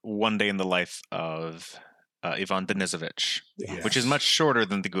 Also, One Day in the Life of Ivan Denisovich, Yes. which is much shorter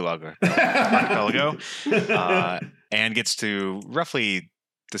than the Gulag Archipelago, and gets to roughly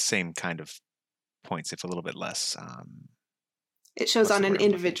the same kind of points, if a little bit less. It shows what's on the an word I'm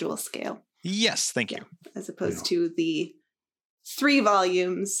looking individual scale. Yes, thank you. As opposed to the 3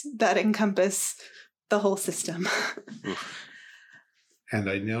 volumes that encompass the whole system. And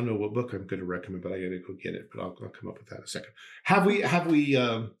I now know what book I'm going to recommend, but I got to go get it. But I'll come up with that in a second. Have we?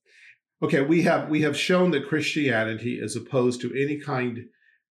 Okay, we have shown that Christianity is opposed to any kind.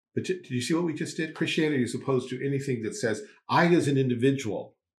 But did you see what we just did? Christianity is opposed to anything that says I, as an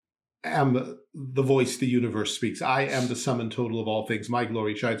individual, am the voice the universe speaks. I am the sum and total of all things. My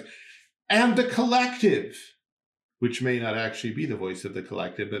glory shines. And the collective, which may not actually be the voice of the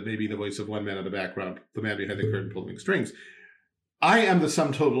collective, but maybe the voice of one man in the background, the man behind the curtain pulling strings. I am the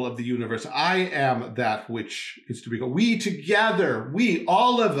sum total of the universe. I am that which is to be called. We together, we,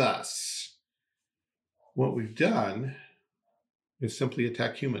 all of us. What we've done is simply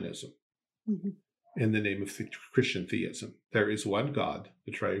attack humanism in the name of Christian theism. There is one God,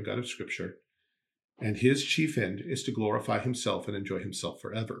 the triune God of Scripture, and his chief end is to glorify himself and enjoy himself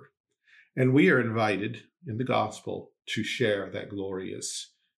forever. And we are invited in the gospel to share that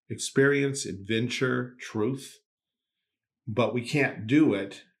glorious experience, adventure, truth. But we can't do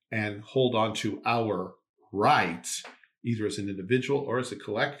it and hold on to our rights, either as an individual or as a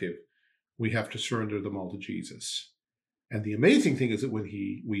collective. We have to surrender them all to Jesus. And the amazing thing is that when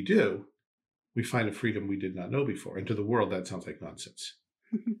we do, we find a freedom we did not know before. And to the world, that sounds like nonsense.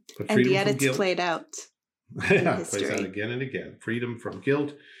 But and yet it's guilt, played out. Yeah, it plays out again and again. Freedom from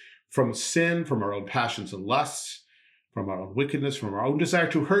guilt, from sin, from our own passions and lusts, from our own wickedness, from our own desire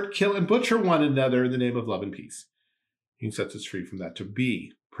to hurt, kill, and butcher one another in the name of love and peace. He sets us free from that, to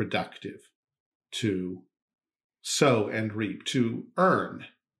be productive, to sow and reap, to earn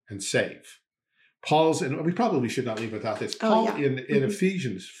and save. Paul's, and we probably should not leave without this, Paul in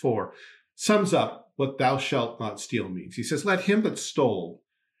Ephesians 4 sums up what thou shalt not steal means. He says, let him that stole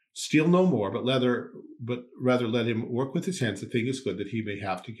steal no more, but rather let him work with his hands the thing is good, that he may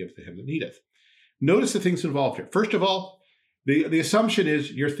have to give to him that needeth. Notice the things involved here. First of all, the assumption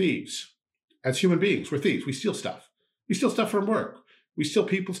is you're thieves. As human beings, we're thieves. We steal stuff. We steal stuff from work. We steal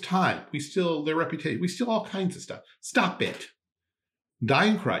people's time. We steal their reputation. We steal all kinds of stuff. Stop it. Die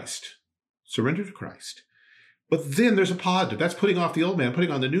in Christ. Surrender to Christ. But then there's a positive. That's putting off the old man,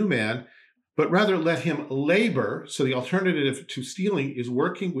 putting on the new man, but rather let him labor. So the alternative to stealing is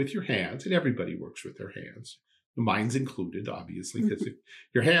working with your hands, and everybody works with their hands. The mind's included, obviously, because if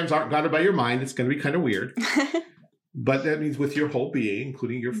your hands aren't guided by your mind, it's going to be kind of weird. But that means with your whole being,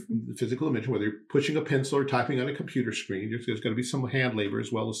 including your physical dimension, whether you're pushing a pencil or typing on a computer screen, there's going to be some hand labor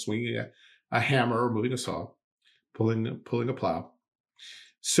as well as swinging a hammer or moving a saw, pulling a plow,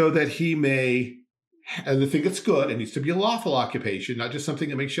 so that he may, and the thing that's good, it needs to be a lawful occupation, not just something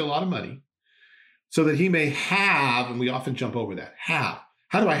that makes you a lot of money, so that he may have, and we often jump over that, have.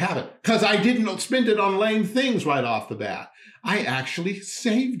 How do I have it? Because I didn't spend it on lame things right off the bat. I actually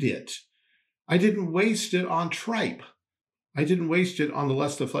saved it. I didn't waste it on tripe. I didn't waste it on the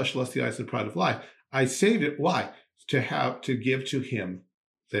lust of the flesh, lust of the eyes, and the pride of life. I saved it. Why? To give to him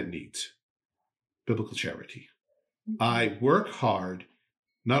that needs. Biblical charity. I work hard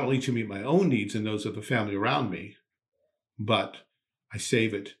not only to meet my own needs and those of the family around me, but I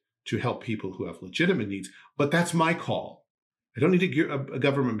save it to help people who have legitimate needs. But that's my call. I don't need a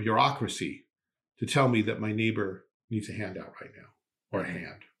government bureaucracy to tell me that my neighbor needs a handout right now, or a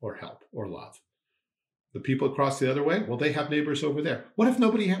hand, or help, or love. The people across the other way, well, they have neighbors over there. What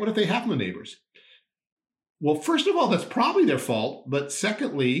if they have no neighbors? Well, first of all, that's probably their fault. But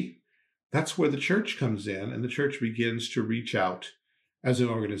secondly, that's where the church comes in, and the church begins to reach out as an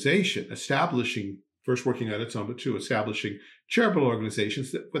organization, first working on its own, but two, establishing charitable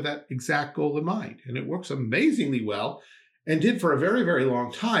organizations with that exact goal in mind. And it works amazingly well, and did for a very, very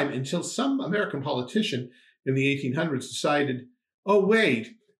long time, until some American politician in the 1800s decided, oh,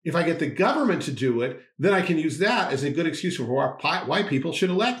 wait, if I get the government to do it, then I can use that as a good excuse for why people should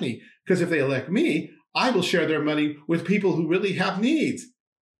elect me. Because if they elect me, I will share their money with people who really have needs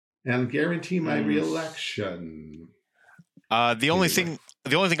and guarantee my reelection. The only thing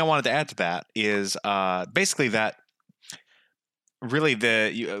I wanted to add to that is basically that really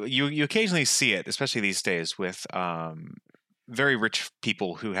you occasionally see it, especially these days, with very rich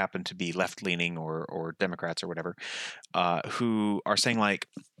people who happen to be left-leaning or Democrats or whatever, who are saying, like,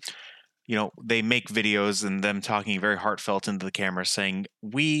 they make videos and them talking very heartfelt into the camera saying,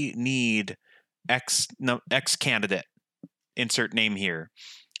 we need X candidate, insert name here,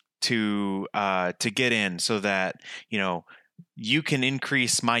 to get in so that, you can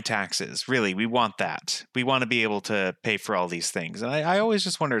increase my taxes. Really, we want that. We want to be able to pay for all these things. And I always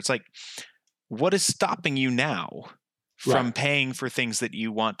just wonder, it's like, what is stopping you now from paying for things that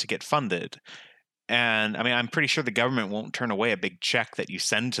you want to get funded? And I mean, I'm pretty sure the government won't turn away a big check that you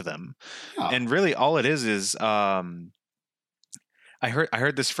send to them. Yeah. And really all it is I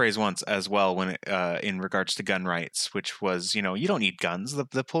heard this phrase once as well when in regards to gun rights, which was, you don't need guns.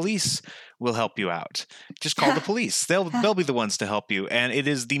 The police will help you out. Just call the police. They'll be the ones to help you. And it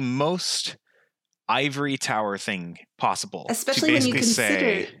is the most ivory tower thing possible. Especially when you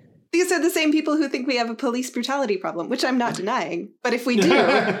consider These are the same people who think we have a police brutality problem, which I'm not denying. But if we do,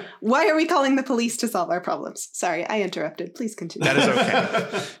 why are we calling the police to solve our problems? Sorry, I interrupted. Please continue. That is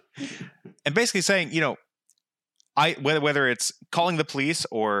okay. And basically saying, whether it's calling the police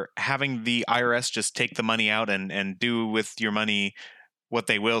or having the IRS just take the money out and do with your money what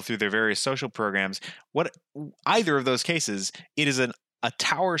they will through their various social programs, either of those cases, it is a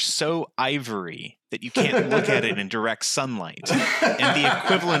tower so ivory that you can't look at it in direct sunlight. And the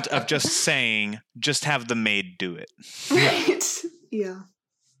equivalent of just saying, just have the maid do it. Right. Yeah.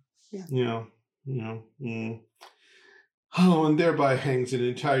 Oh, and thereby hangs an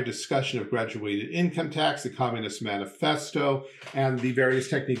entire discussion of graduated income tax, the Communist Manifesto, and the various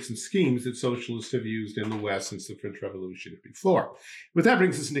techniques and schemes that socialists have used in the West since the French Revolution and before. But that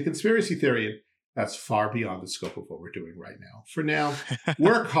brings us into conspiracy theory, and that's far beyond the scope of what we're doing right now. For now,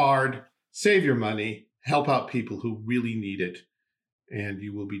 work hard, save your money, help out people who really need it, and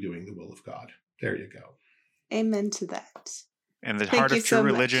you will be doing the will of God. There you go. Amen to that. And the heart of true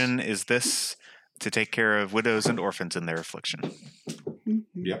religion is this: to take care of widows and orphans in their affliction. Mm-hmm.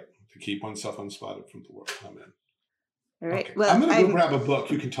 Yep, to keep oneself unspotted from the world. Amen. All right. Okay. Well, I'm going to go grab a book.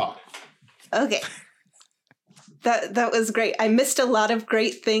 You can talk. Okay. That was great. I missed a lot of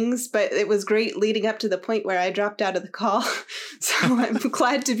great things, but it was great leading up to the point where I dropped out of the call. So I'm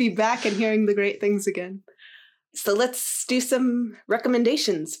glad to be back and hearing the great things again. So let's do some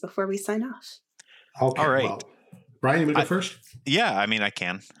recommendations before we sign off. Okay. All right. Well, Brian, you want to go first? Yeah, I mean, I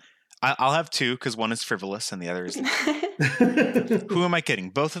can. I'll have two because one is frivolous and the other is... Who am I kidding?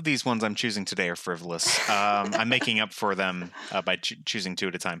 Both of these ones I'm choosing today are frivolous. I'm making up for them by choosing two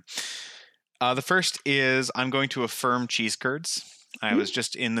at a time. The first is I'm going to affirm cheese curds. I was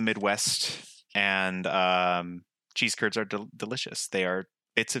just in the Midwest, and cheese curds are delicious. They are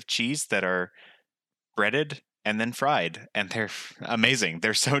bits of cheese that are breaded and then fried, and they're amazing.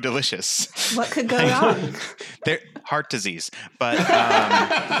 They're so delicious. What could go wrong? They're heart disease, but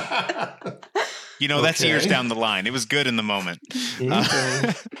that's years down the line. It was good in the moment.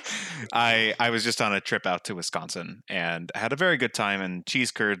 Okay. I was just on a trip out to Wisconsin and had a very good time, and cheese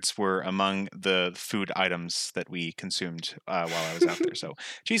curds were among the food items that we consumed while I was out there. So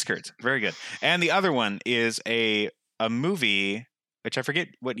cheese curds, very good. And the other one is a movie, which I forget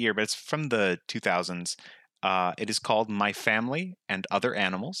what year, but it's from the 2000s. It is called My Family and Other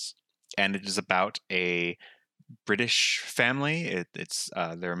Animals, and it is about a British family. It's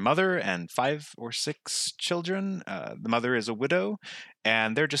their mother and 5 or 6 children. The mother is a widow,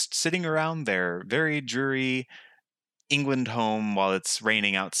 and they're just sitting around their very dreary England home while it's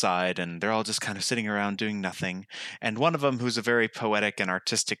raining outside, and they're all just kind of sitting around doing nothing. And one of them, who's a very poetic and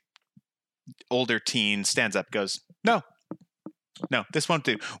artistic older teen, stands up and goes, No, this won't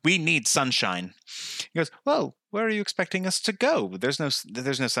do. We need sunshine. He goes, well, where are you expecting us to go? There's no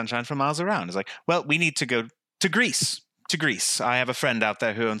sunshine for miles around. It's like, well, we need to go to Greece. I have a friend out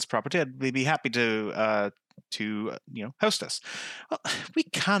there who owns property. I'd be happy to host us. Well, we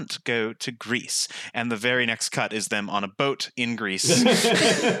can't go to Greece. And the very next cut is them on a boat in Greece.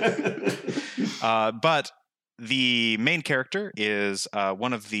 But the main character is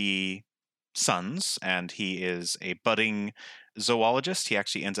one of the sons, and he is a budding zoologist. He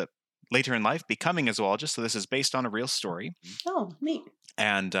actually ends up later in life becoming a zoologist. So this is based on a real story. Oh, neat.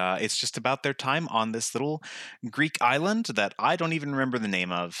 And it's just about their time on this little Greek island that I don't even remember the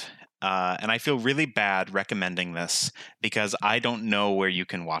name of. And I feel really bad recommending this because I don't know where you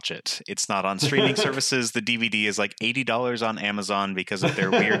can watch it. It's not on streaming services. The DVD is like $80 on Amazon because of their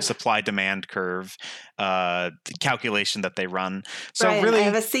weird supply-demand curve calculation that they run. So Brian, really, I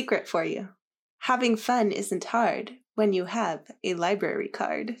have a secret for you. Having fun isn't hard when you have a library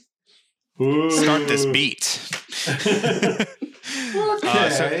card. Start this beat. Okay.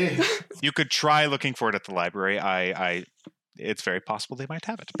 So you could try looking for it at the library. It's very possible they might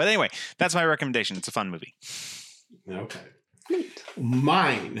have it. But anyway, that's my recommendation. It's a fun movie. Okay. Neat.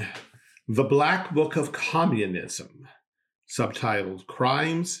 Mine, The Black Book of Communism, subtitled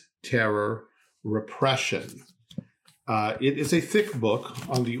Crimes, Terror, Repression. It is a thick book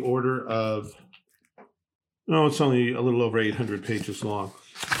on the order of, it's only a little over 800 pages long,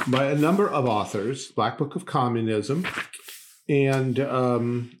 by a number of authors, Black Book of Communism. And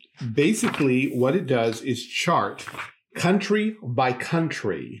basically what it does is chart country by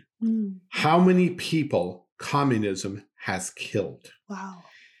country how many people communism has killed. Wow.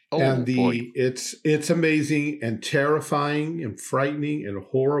 And it's amazing and terrifying and frightening and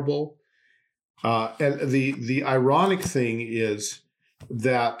horrible. And the ironic thing is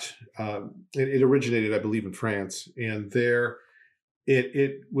that it originated, I believe, in France, and there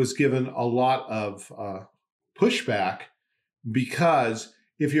it was given a lot of pushback because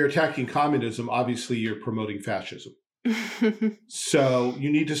if you're attacking communism, obviously you're promoting fascism. So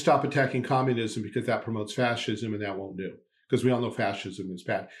you need to stop attacking communism because that promotes fascism, and that won't do, because we all know fascism is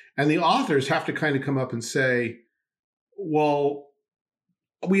bad. And the authors have to kind of come up and say, well,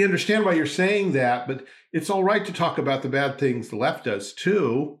 we understand why you're saying that, but it's all right to talk about the bad things the left does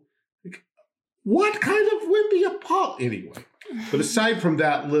too. Like, what kind of wimpy anyway? But aside from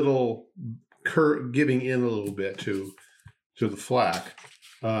that little giving in a little bit to the flack,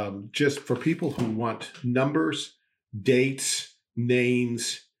 just for people who want numbers, dates,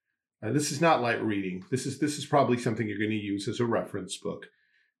 names, this is not light reading. This is probably something you're going to use as a reference book.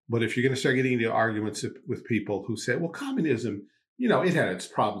 But if you're going to start getting into arguments with people who say, well, communism, it had its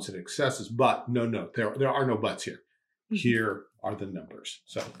problems and excesses, but no, there are no buts here. Here are the numbers.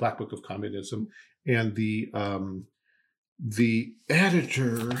 So Black Book of Communism. And the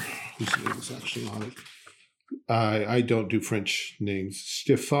editor, whose name is actually on it, I don't do French names,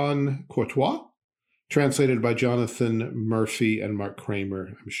 Stéphane Courtois, translated by Jonathan Murphy and Mark Kramer,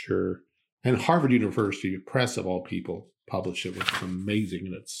 I'm sure. And Harvard University Press, of all people, published it, which is amazing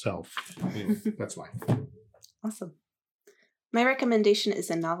in itself. Anyway, that's mine. Awesome. My recommendation is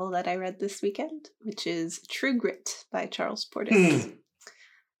a novel that I read this weekend, which is True Grit by Charles Portis.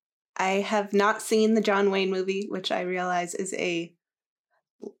 I have not seen the John Wayne movie, which I realize is a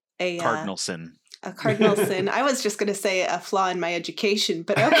cardinal sin. A cardinal sin. I was just going to say a flaw in my education,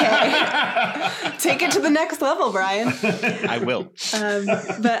 but okay. Take it to the next level, Brian. I will.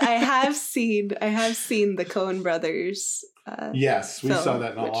 But I have seen the Coen brothers. Yes, we saw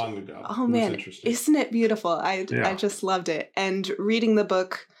that not long ago. Oh man, isn't it beautiful? I just loved it. And reading the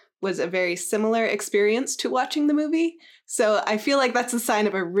book was a very similar experience to watching the movie. So I feel like that's a sign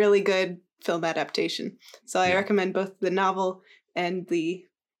of a really good film adaptation. So I recommend both the novel and the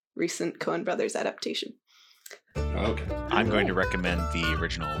recent Coen brothers adaptation. Okay. I'm going to recommend the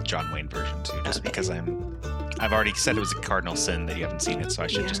original John Wayne version too, just because I've already said it was a cardinal sin that you haven't seen it, so I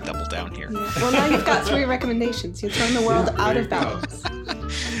should just double down here. Yeah. Well, now you've got 3 recommendations. You're throwing the world out of balance.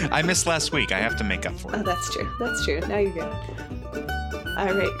 I missed last week. I have to make up for it. Oh, that's true. That's true. Now you're good.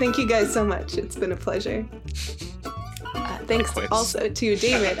 All right. Thank you guys so much. It's been a pleasure. Thanks also to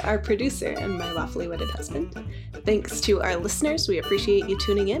David, our producer, and my lawfully wedded husband. Thanks to our listeners. We appreciate you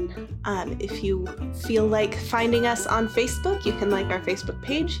tuning in. If you feel like finding us on Facebook, you can like our Facebook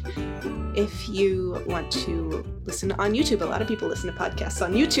page. If you want to listen on YouTube, a lot of people listen to podcasts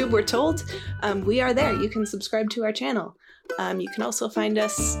on YouTube, we're told. We are there. You can subscribe to our channel. You can also find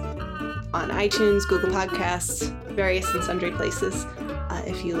us on iTunes, Google Podcasts, various and sundry places.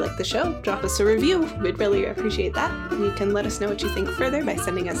 If you like the show, drop us a review. We'd really appreciate that. You can let us know what you think further by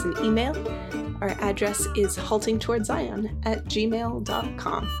sending us an email. Our address is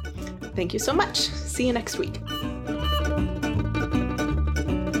haltingtowardszion@gmail.com. Thank you so much. See you next week.